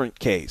different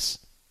case,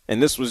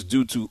 and this was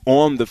due to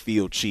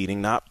on-the-field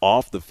cheating, not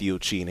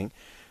off-the-field cheating,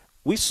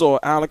 we saw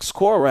Alex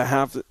Cora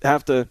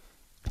have to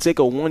take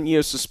a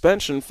one-year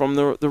suspension from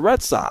the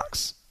Red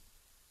Sox.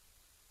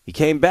 He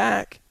came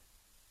back,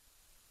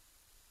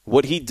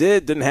 What he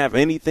didn't have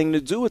anything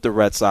to do with the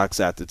Red Sox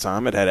at the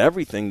time. It had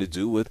everything to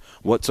do with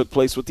what took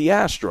place with the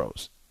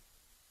Astros.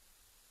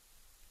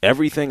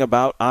 Everything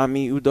about Ime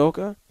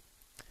Udoka,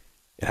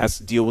 it has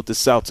to deal with the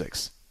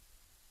Celtics.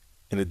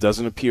 And it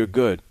doesn't appear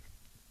good.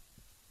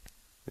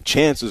 The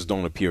chances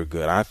don't appear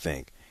good, I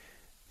think,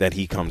 that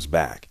he comes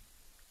back.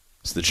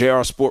 It's the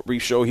JR Sport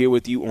Brief Show here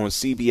with you on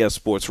CBS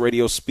Sports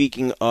Radio.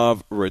 Speaking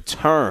of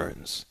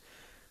returns,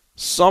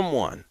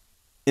 someone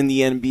in the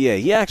NBA,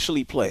 he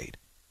actually played.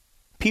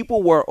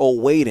 People were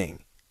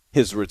awaiting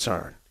his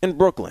return in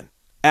Brooklyn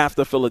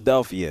after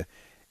Philadelphia,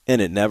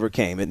 and it never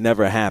came. It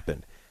never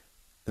happened.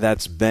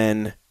 That's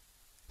Ben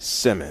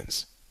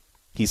Simmons.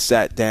 He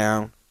sat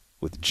down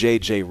with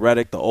J.J.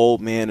 Redick, the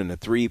Old Man and the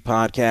Three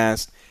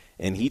podcast,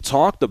 and he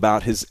talked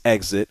about his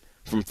exit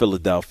from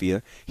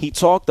Philadelphia. He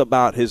talked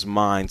about his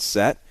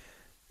mindset,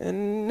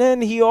 and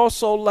then he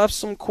also left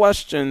some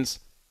questions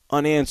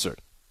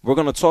unanswered. We're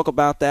going to talk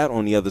about that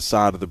on the other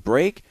side of the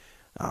break.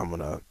 I'm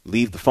going to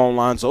leave the phone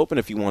lines open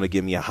if you want to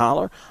give me a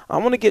holler. I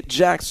want to get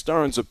Jack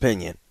Stern's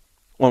opinion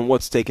on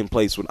what's taking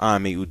place with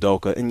Ime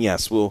Udoka. And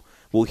yes, we'll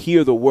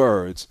hear the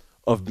words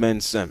of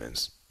Ben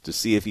Simmons to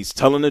see if he's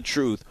telling the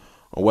truth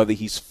or whether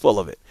he's full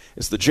of it.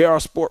 It's the JR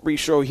Sport Brief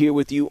Show here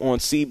with you on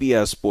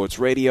CBS Sports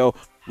Radio.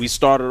 We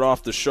started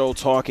off the show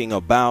talking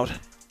about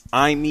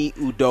Ime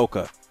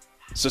Udoka,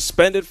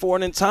 suspended for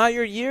an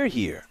entire year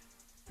here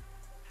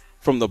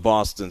from the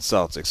Boston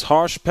Celtics.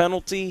 Harsh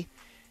penalty?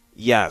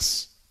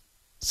 Yes.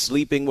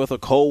 Sleeping with a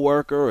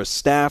coworker or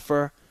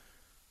staffer?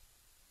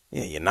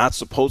 Yeah, you're not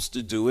supposed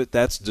to do it.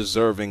 That's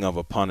deserving of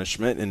a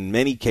punishment. In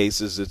many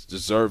cases, it's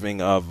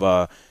deserving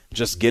of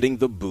just getting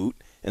the boot.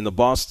 And the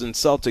Boston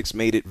Celtics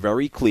made it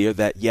very clear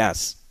that,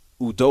 yes,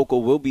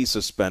 Udoka will be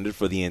suspended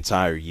for the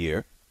entire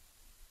year.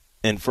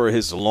 And for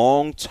his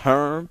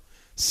long-term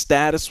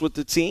status with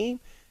the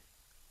team,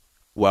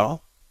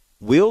 well,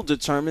 we'll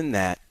determine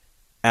that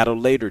at a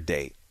later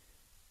date.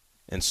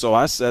 And so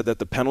I said that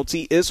the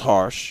penalty is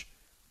harsh,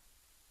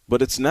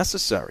 but it's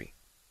necessary.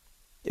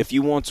 If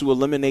you want to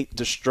eliminate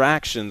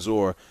distractions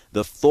or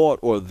the thought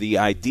or the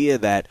idea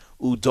that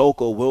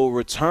Udoka will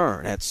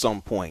return at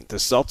some point, the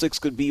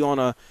Celtics could be on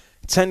a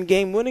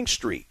 10-game winning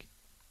streak.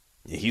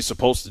 He's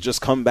supposed to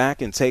just come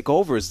back and take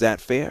over. Is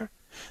that fair?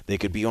 They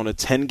could be on a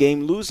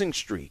 10-game losing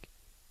streak.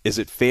 Is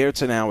it fair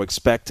to now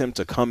expect him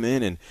to come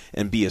in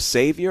and be a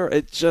savior?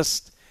 It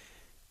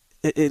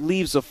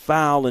leaves a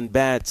foul and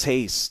bad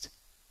taste,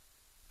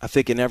 I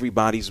think, in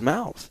everybody's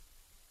mouth.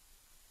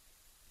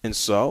 And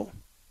so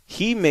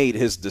he made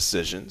his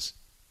decisions,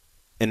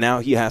 and now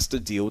he has to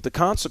deal with the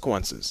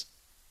consequences.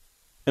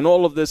 And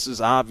all of this is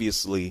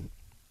obviously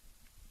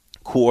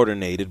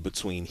coordinated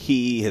between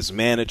his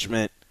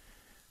management,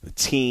 the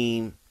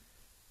team.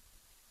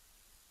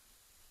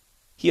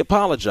 He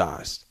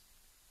apologized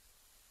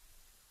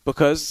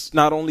because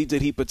not only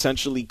did he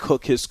potentially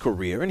cook his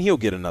career, and he'll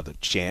get another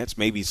chance,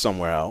 maybe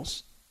somewhere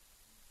else,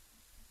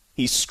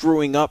 he's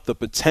screwing up the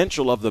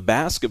potential of the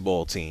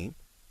basketball team.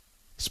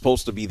 He's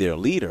supposed to be their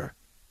leader.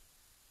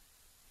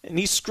 And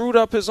he screwed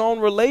up his own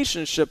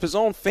relationship, his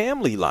own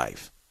family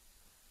life.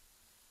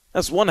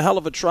 That's one hell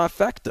of a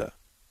trifecta.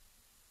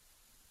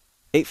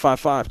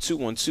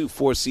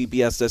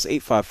 855-212-4CBS. That's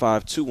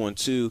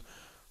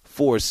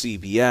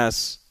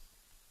 855-212-4CBS.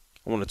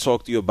 I want to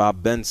talk to you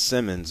about Ben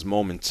Simmons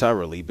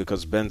momentarily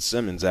because Ben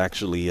Simmons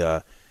actually,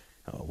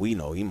 we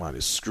know he might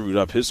have screwed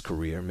up his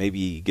career. Maybe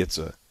he gets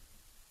a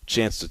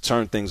chance to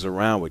turn things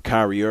around with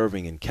Kyrie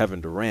Irving and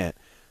Kevin Durant.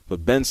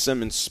 But Ben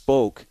Simmons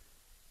spoke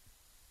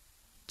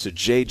to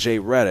J.J.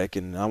 Redick,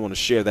 and I want to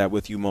share that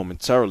with you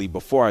momentarily.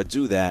 Before I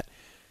do that,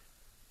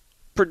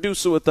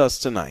 producer with us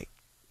tonight,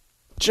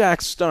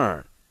 Jack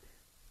Stern.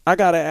 I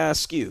got to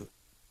ask you,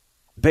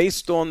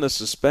 based on the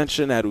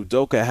suspension that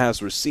Udoka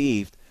has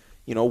received,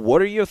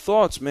 what are your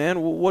thoughts,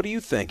 man? What are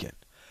you thinking?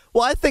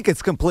 Well, I think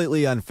it's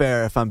completely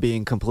unfair if I'm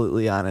being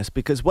completely honest,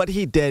 because what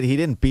he did, he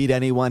didn't beat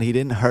anyone, he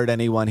didn't hurt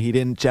anyone, he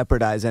didn't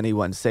jeopardize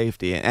anyone's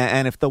safety.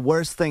 And if the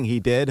worst thing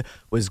he did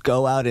was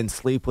go out and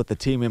sleep with a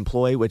team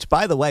employee, which,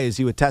 by the way, as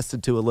you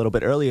attested to a little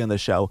bit earlier in the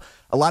show,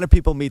 a lot of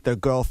people meet their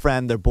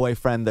girlfriend, their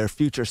boyfriend, their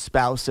future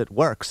spouse at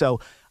work. So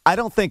I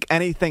don't think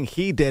anything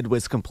he did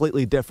was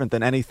completely different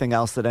than anything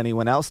else that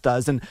anyone else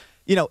does. And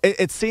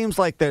it seems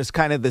like there's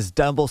kind of this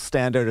double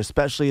standard,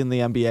 especially in the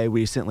NBA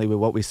recently with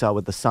what we saw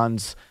with the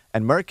Suns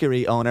and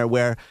Mercury owner,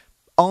 where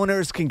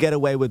owners can get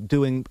away with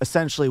doing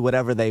essentially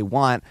whatever they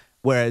want,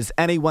 whereas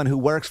anyone who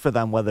works for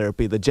them, whether it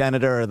be the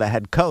janitor or the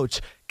head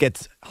coach,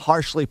 gets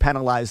harshly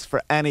penalized for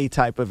any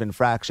type of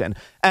infraction.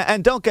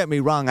 And don't get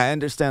me wrong, I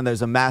understand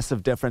there's a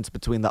massive difference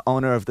between the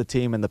owner of the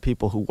team and the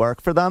people who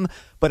work for them,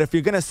 but if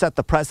you're going to set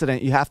the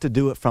precedent, you have to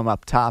do it from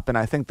up top, and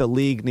I think the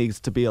league needs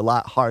to be a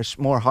lot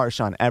more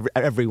harsh on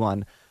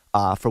everyone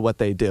for what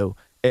they do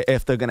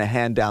if they're going to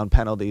hand down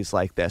penalties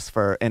like this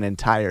for an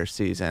entire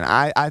season.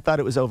 I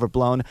thought it was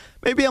overblown.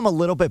 Maybe I'm a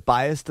little bit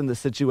biased in the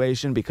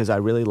situation because I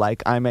really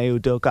like Ime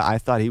Udoka. I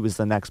thought he was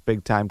the next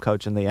big-time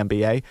coach in the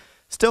NBA.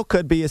 Still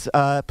could be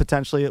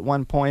potentially at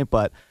one point,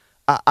 but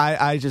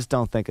I just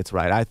don't think it's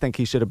right. I think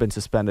he should have been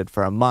suspended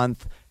for a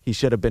month. He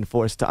should have been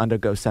forced to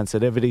undergo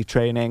sensitivity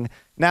training.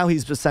 Now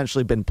he's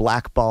essentially been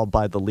blackballed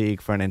by the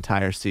league for an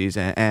entire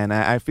season. And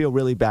I feel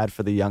really bad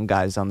for the young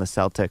guys on the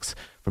Celtics,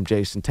 from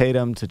Jason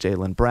Tatum to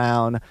Jaylen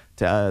Brown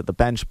to the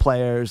bench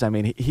players. I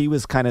mean, he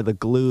was kind of the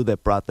glue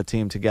that brought the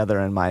team together,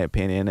 in my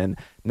opinion. And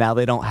now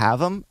they don't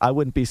have him. I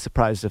wouldn't be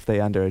surprised if they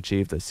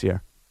underachieve this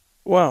year.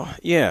 Well,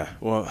 yeah.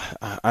 Well,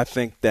 I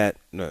think that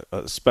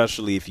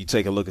especially if you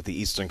take a look at the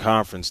Eastern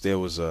Conference, there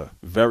was a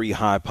very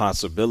high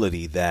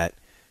possibility that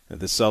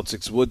the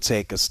Celtics would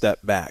take a step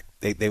back.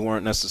 They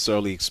weren't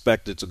necessarily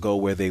expected to go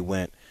where they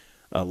went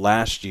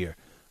last year.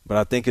 But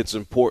I think it's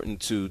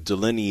important to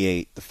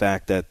delineate the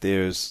fact that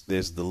there's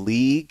the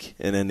league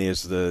and then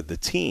there's the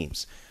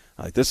teams.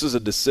 This is a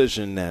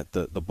decision that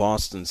the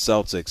Boston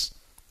Celtics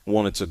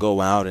wanted to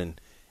go out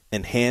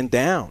and hand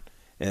down.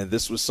 And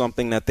this was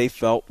something that they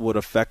felt would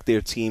affect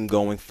their team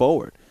going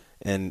forward.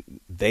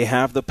 And they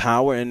have the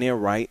power and their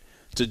right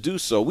to do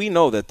so. We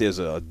know that there's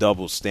a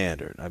double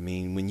standard. I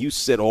mean, when you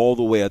sit all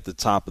the way at the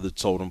top of the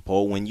totem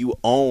pole, when you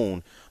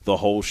own the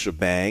whole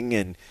shebang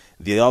and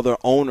the other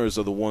owners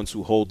are the ones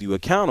who hold you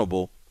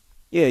accountable,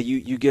 yeah,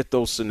 you get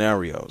those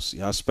scenarios.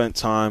 I spent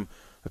time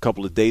a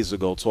couple of days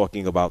ago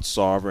talking about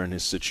Sarver and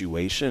his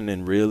situation,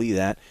 and really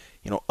that,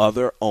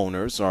 other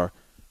owners are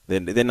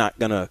they're not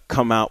going to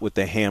come out with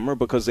the hammer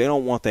because they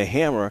don't want the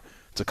hammer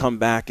to come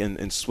back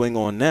and swing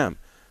on them.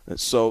 And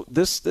so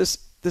this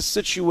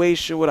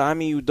situation with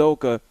Ime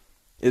Udoka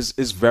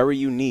is very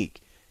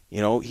unique.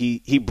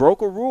 He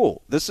broke a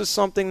rule. This is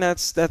something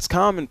that's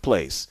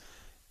commonplace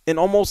in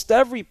almost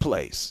every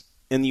place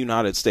in the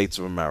United States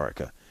of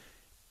America.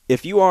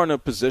 If you are in a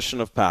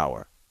position of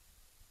power,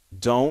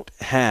 don't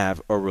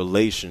have a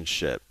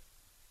relationship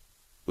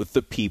with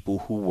the people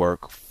who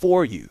work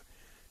for you.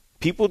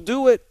 People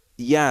do it,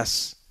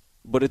 yes,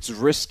 but it's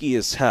risky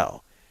as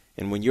hell.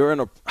 And when you're in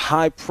a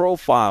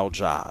high-profile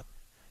job,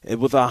 and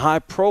with a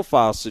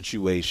high-profile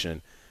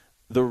situation,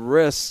 the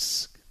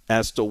risks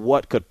as to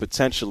what could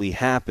potentially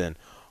happen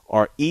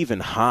are even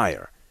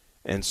higher.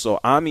 And so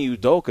Ime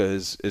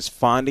Udoka is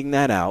finding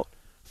that out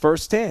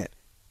firsthand.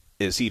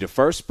 Is he the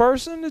first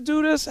person to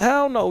do this?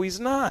 Hell no, he's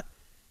not.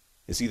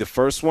 Is he the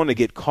first one to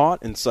get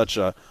caught in such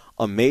a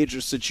major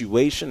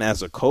situation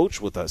as a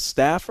coach with a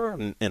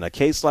staffer in a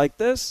case like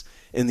this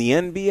in the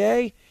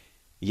NBA?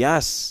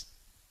 Yes.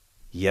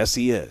 Yes,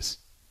 he is.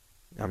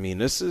 I mean,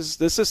 this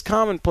is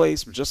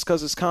commonplace, but just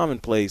because it's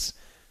commonplace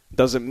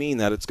doesn't mean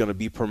that it's going to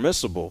be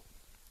permissible.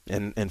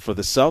 And for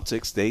the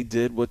Celtics, they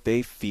did what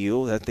they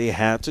feel that they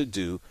had to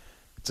do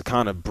to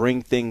kind of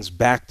bring things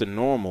back to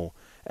normal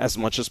as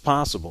much as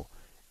possible.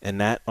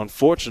 And that,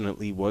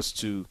 unfortunately, was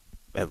to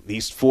at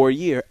least for a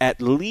year,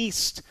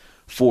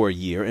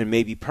 and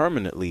maybe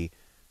permanently,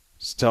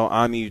 tell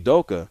Ime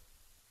Udoka,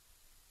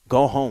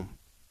 go home.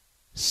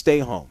 Stay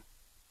home.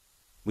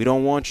 We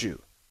don't want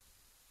you.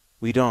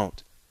 We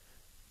don't.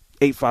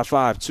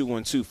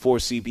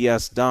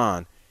 855-212-4CBS.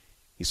 Don.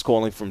 He's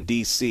calling from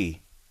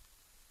D.C.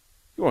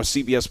 You're on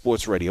CBS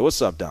Sports Radio.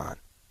 What's up, Don?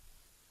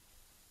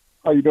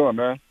 How you doing,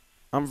 man?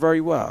 I'm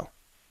very well.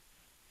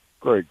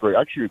 Great.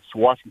 Actually, it's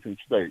Washington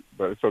State,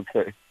 but it's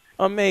okay.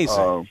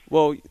 Amazing.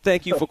 Well,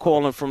 thank you for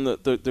calling from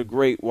the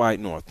great white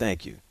north.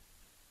 Thank you.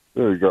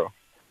 There you go.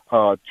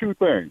 Two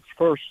things.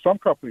 First, some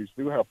companies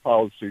do have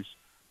policies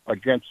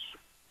against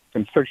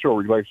consensual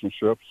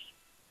relationships.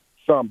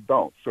 Some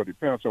don't. So it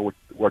depends on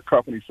what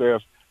company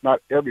says.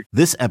 Not every.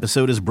 This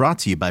episode is brought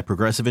to you by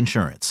Progressive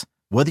Insurance.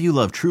 Whether you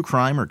love true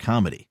crime or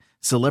comedy,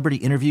 celebrity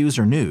interviews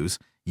or news,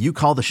 you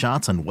call the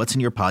shots on what's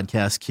in your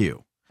podcast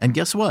queue. And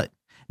guess what?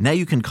 Now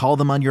you can call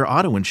them on your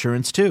auto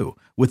insurance too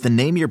with the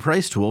Name Your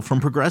Price tool from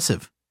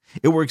Progressive.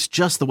 It works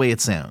just the way it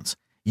sounds.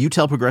 You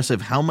tell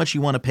Progressive how much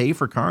you want to pay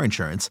for car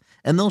insurance,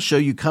 and they'll show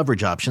you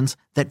coverage options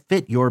that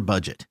fit your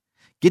budget.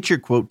 Get your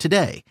quote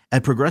today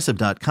at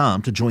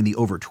Progressive.com to join the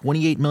over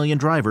 28 million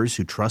drivers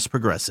who trust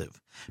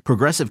Progressive.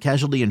 Progressive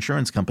Casualty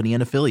Insurance Company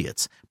and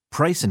Affiliates.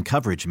 Price and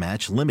coverage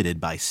match limited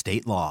by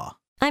state law.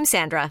 I'm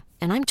Sandra,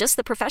 and I'm just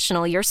the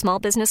professional your small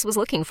business was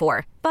looking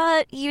for.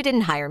 But you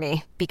didn't hire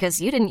me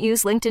because you didn't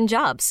use LinkedIn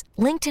Jobs.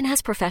 LinkedIn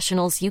has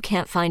professionals you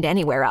can't find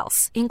anywhere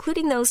else,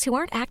 including those who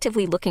aren't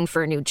actively looking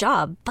for a new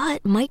job,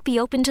 but might be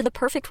open to the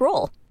perfect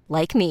role,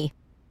 like me.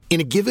 In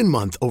a given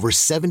month, over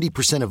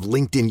 70% of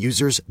LinkedIn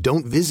users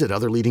don't visit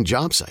other leading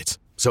job sites.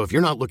 So if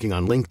you're not looking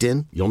on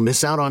LinkedIn, you'll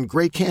miss out on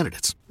great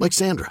candidates like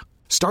Sandra.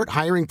 Start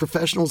hiring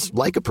professionals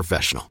like a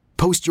professional.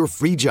 Post your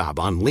free job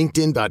on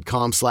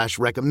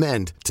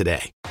linkedin.com/recommend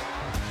today.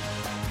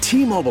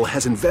 T-Mobile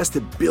has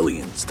invested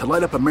billions to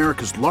light up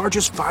America's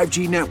largest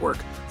 5G network,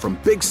 from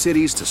big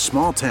cities to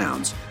small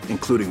towns,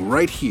 including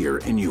right here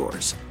in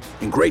yours.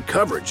 And great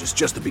coverage is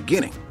just the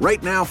beginning.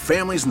 Right now,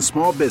 families and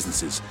small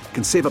businesses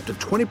can save up to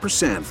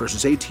 20%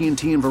 versus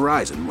AT&T and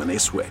Verizon when they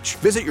switch.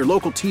 Visit your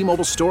local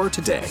T-Mobile store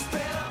today.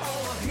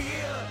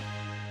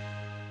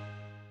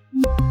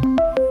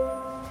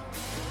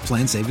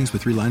 Plan savings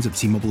with 3 lines of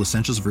T-Mobile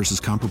Essentials versus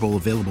comparable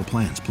available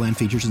plans. Plan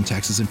features and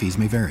taxes and fees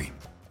may vary.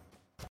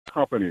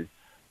 Company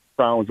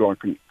frowns on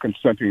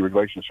consenting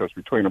relationships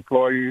between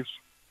employees.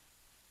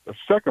 The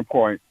second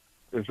point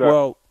is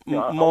that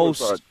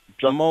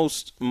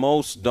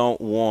most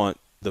don't want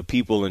the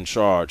people in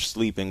charge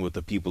sleeping with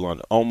the people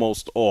under.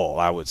 Almost all,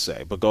 I would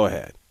say. But go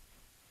ahead.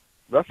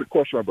 That's a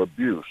question of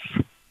abuse.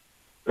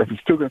 If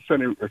it's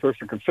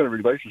a consenting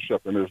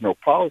relationship and there's no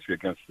policy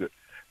against it,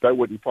 that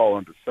wouldn't fall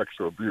under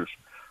sexual abuse.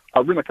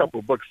 I've written a couple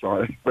of books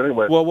on it, but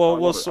anyway.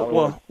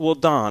 Well,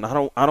 Don, I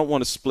don't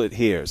want to split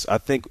hairs. I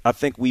think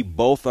we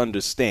both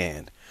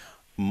understand.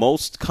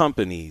 Most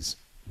companies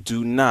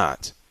do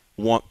not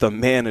want the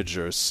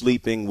manager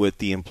sleeping with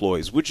the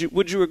employees. Would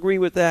you agree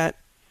with that?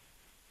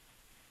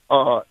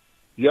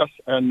 Yes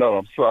and no.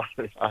 I'm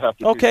sorry. I have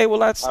to. Okay.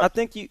 I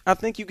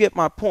think you get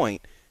my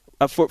point.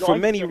 For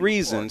many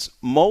reasons,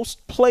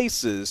 most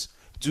places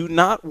do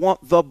not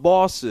want the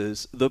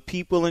bosses, the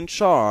people in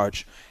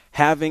charge,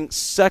 having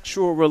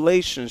sexual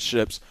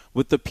relationships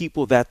with the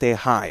people that they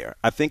hire.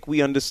 I think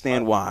we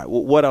understand why.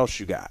 What else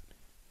you got?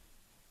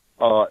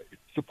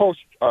 Suppose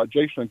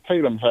Jason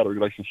Tatum had a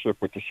relationship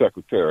with the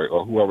secretary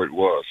or whoever it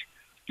was.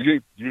 Do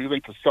you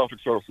think the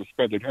Celtics sort of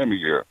suspended him a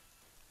year?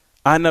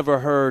 I never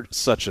heard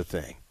such a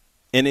thing.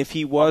 And if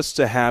he was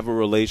to have a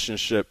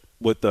relationship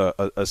with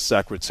a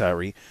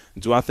secretary,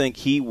 do I think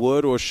he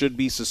would or should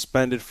be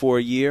suspended for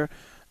a year?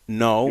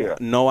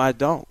 No, I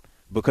don't.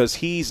 Because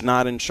he's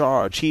not in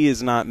charge. He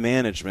is not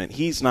management.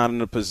 He's not in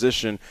a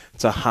position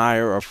to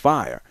hire or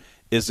fire.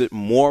 Is it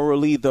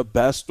morally the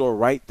best or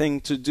right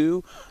thing to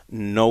do?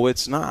 No,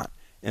 it's not.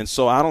 And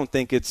so I don't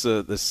think it's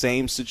the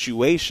same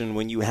situation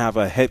when you have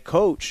a head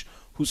coach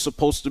who's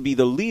supposed to be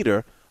the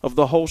leader of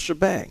the whole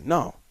shebang.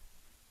 No.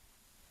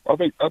 I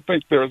think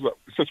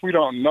since we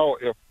don't know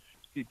if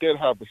he did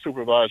have a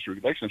supervisory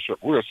relationship,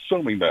 we're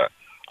assuming that.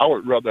 I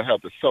would rather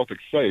have the Celtics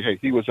say, hey,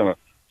 he was in a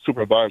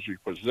supervisory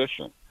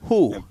position.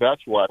 Who? And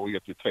that's why we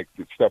have to take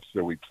the steps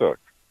that we took.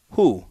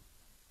 Who?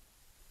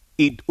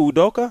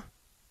 Udoka?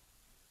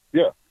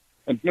 Yeah.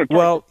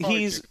 Well,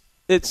 it's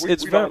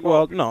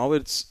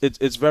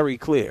very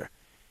clear.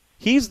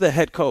 He's the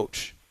head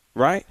coach,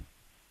 right?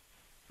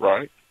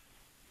 Right.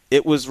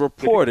 It was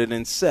reported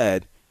and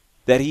said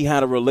that he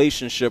had a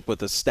relationship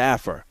with a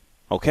staffer,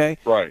 okay?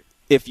 Right.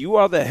 If you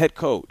are the head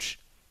coach,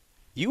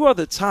 you are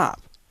the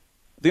top.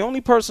 The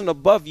only person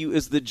above you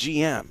is the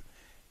GM.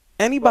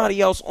 Anybody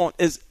else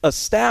is a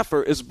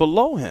staffer is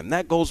below him.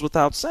 That goes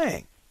without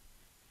saying.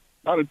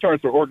 Not in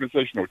terms of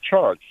organizational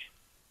charge.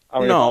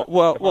 Don,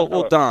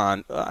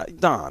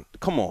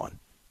 come on,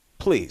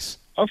 please.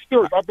 I've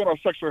been on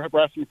sexual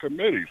harassment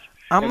committees.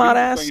 I'm not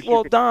asking.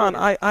 Well, Don,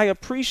 I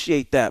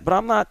appreciate that, but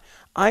I'm not.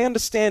 I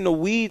understand the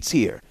weeds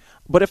here.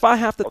 But if I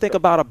have to think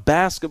about a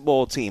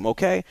basketball team,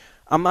 okay,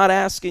 I'm not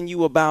asking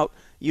you about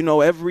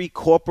every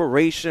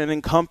corporation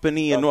and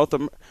company in North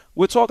America.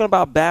 We're talking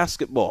about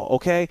basketball,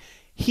 okay?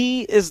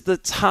 He is the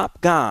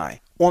top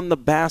guy on the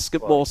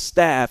basketball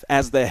staff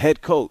as the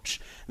head coach.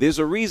 There's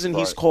a reason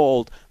he's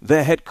called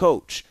the head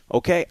coach,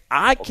 okay?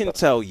 I can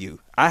tell you,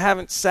 I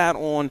haven't sat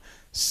on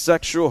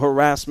sexual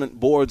harassment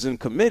boards and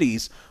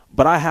committees,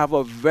 but I have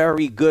a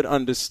very good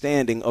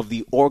understanding of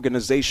the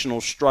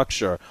organizational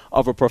structure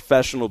of a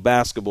professional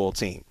basketball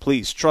team.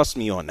 Please trust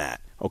me on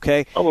that,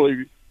 okay? I believe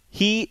you.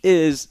 He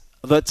is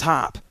the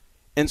top.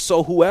 And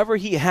so whoever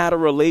he had a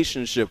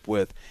relationship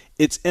with,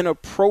 it's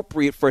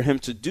inappropriate for him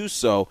to do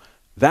so.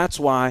 That's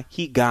why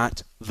he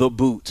got the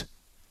boot.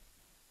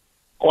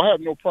 Oh, I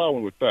have no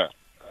problem with that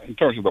in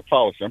terms of the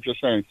policy. I'm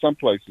just saying some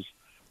places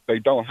they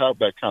don't have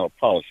that kind of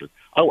policy.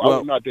 I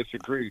would not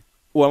disagree.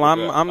 Well,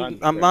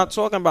 I'm not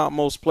talking about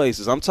most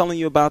places. I'm telling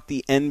you about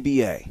the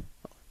NBA.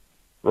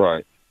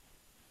 Right.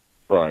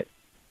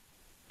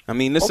 I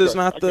mean, this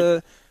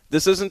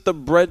isn't the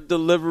bread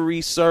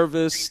delivery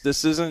service.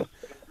 This isn't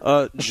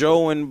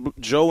Joe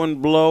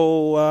and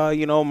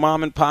Blow,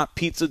 mom and pop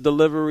pizza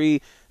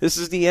delivery. This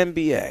is the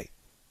NBA.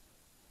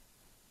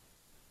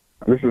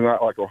 This is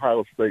not like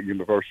Ohio State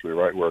University,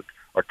 right, where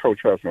a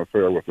coach has an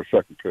affair with a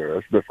secretary.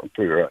 That's different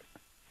too, right?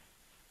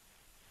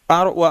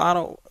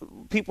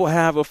 People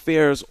have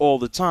affairs all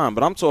the time,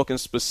 but I'm talking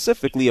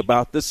specifically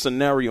about this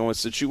scenario and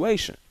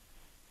situation.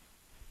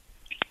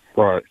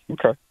 Right.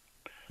 Okay.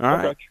 All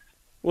right.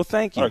 Well,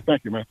 thank you. All right,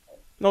 thank you, man.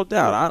 No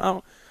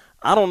doubt.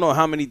 I don't know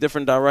how many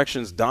different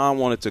directions Don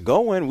wanted to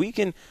go in. We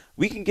can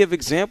give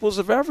examples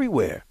of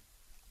everywhere.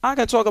 I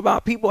can talk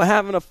about people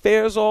having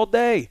affairs all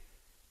day.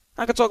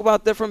 I can talk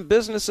about different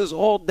businesses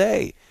all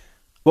day.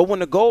 But when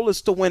the goal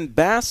is to win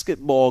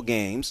basketball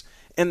games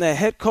and the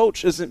head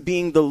coach isn't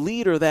being the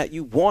leader that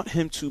you want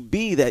him to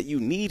be, that you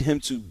need him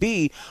to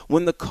be,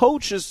 when the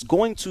coach is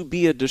going to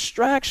be a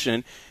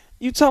distraction,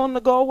 you tell him to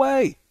go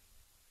away.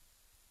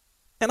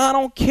 And I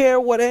don't care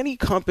what any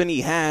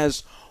company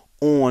has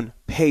on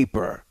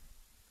paper.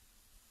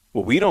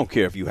 Well, we don't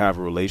care if you have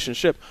a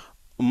relationship.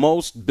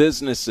 Most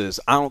businesses,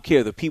 I don't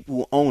care, the people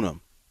who own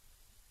them,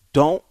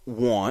 don't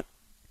want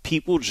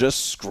people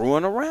just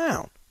screwing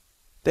around.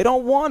 They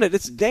don't want it.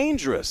 It's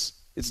dangerous.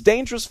 It's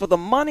dangerous for the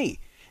money.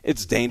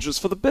 It's dangerous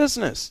for the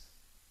business.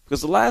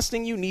 Because the last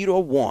thing you need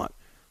or want,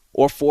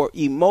 or for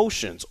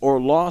emotions or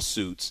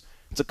lawsuits,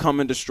 to come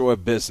and destroy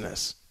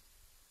business?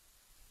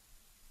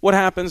 What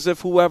happens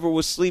if whoever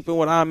was sleeping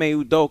with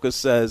Ime Udoka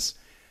says,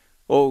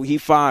 oh, he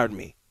fired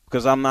me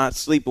because I'm not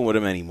sleeping with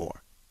him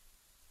anymore?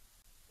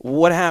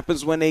 What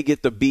happens when they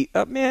get the beat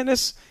up? Man,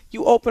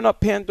 you open up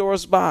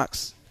Pandora's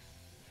box.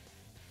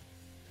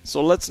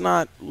 So let's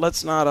not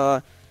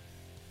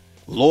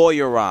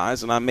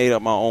lawyerize, and I made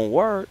up my own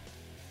word,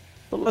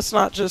 but let's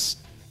not just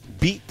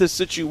beat the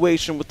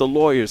situation with the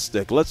lawyer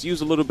stick. Let's use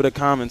a little bit of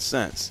common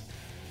sense.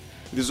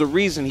 There's a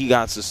reason he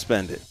got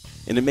suspended,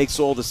 and it makes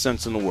all the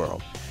sense in the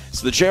world. It's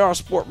the JR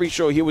Sport Brief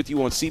Show here with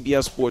you on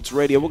CBS Sports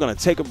Radio. We're going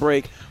to take a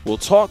break. We'll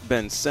talk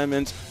Ben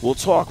Simmons. We'll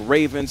talk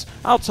Ravens.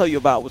 I'll tell you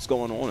about what's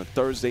going on in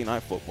Thursday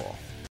Night Football.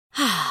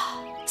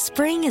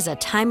 Spring is a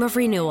time of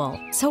renewal,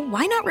 so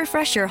why not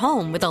refresh your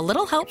home with a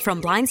little help from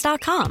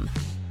Blinds.com?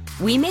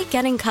 We make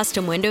getting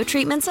custom window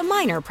treatments a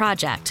minor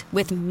project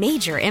with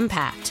major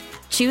impact.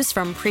 Choose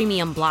from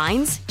premium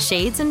blinds,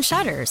 shades, and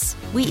shutters.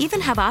 We even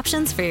have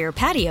options for your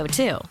patio,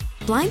 too.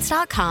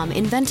 Blinds.com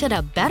invented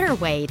a better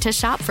way to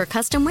shop for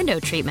custom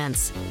window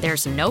treatments.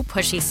 There's no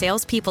pushy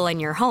salespeople in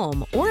your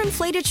home or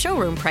inflated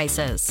showroom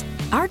prices.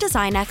 Our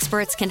design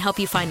experts can help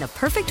you find the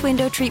perfect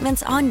window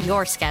treatments on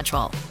your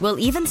schedule. We'll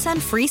even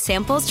send free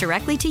samples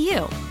directly to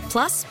you.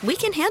 Plus, we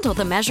can handle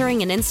the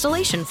measuring and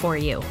installation for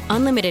you.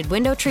 Unlimited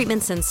window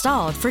treatments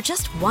installed for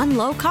just one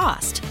low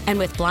cost. And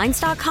with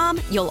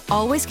Blinds.com, you'll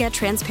always get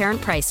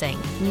transparent pricing.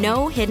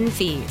 No hidden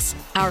fees.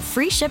 Our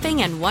free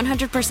shipping and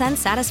 100%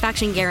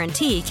 satisfaction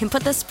guarantee can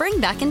put the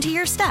spring back into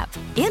your step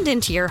and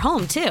into your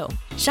home, too.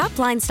 Shop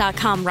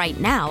Blinds.com right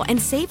now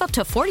and save up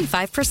to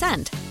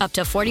 45%. Up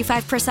to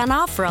 45%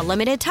 off for a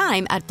limited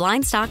time at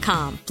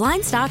Blinds.com.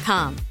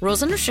 Blinds.com.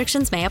 Rules and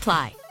restrictions may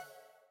apply.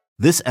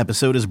 This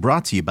episode is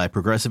brought to you by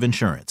Progressive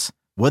Insurance.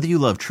 Whether you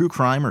love true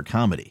crime or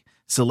comedy,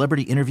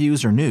 celebrity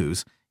interviews or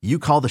news, you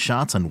call the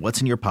shots on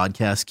what's in your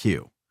podcast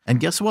queue. And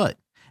guess what?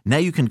 Now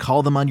you can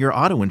call them on your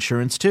auto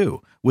insurance,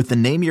 too, with the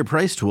Name Your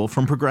Price tool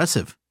from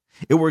Progressive.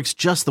 It works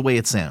just the way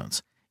it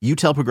sounds. You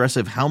tell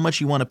Progressive how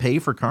much you want to pay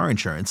for car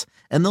insurance,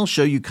 and they'll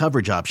show you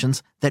coverage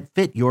options that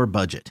fit your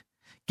budget.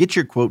 Get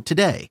your quote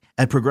today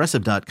at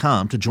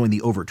Progressive.com to join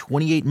the over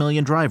 28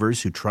 million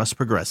drivers who trust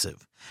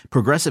Progressive.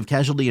 Progressive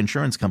Casualty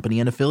Insurance Company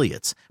and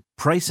Affiliates.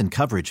 Price and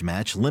coverage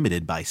match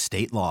limited by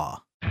state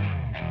law.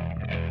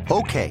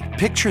 Okay,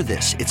 picture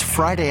this. It's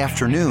Friday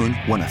afternoon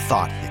when a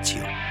thought hits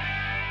you.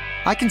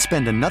 I can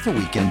spend another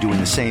weekend doing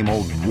the same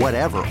old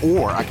whatever,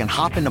 or I can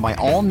hop into my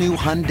all-new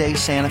Hyundai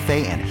Santa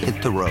Fe and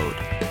hit the road.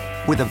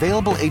 With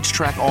available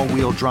H-Track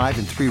all-wheel drive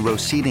and 3-row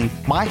seating,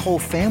 my whole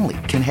family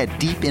can head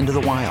deep into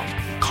the wild.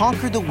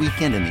 Conquer the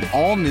weekend in the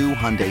all-new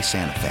Hyundai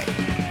Santa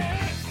Fe.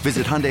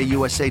 Visit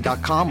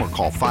HyundaiUSA.com or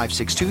call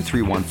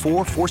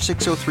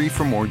 562-314-4603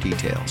 for more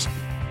details.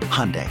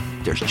 Hyundai,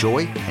 there's joy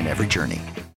in every journey.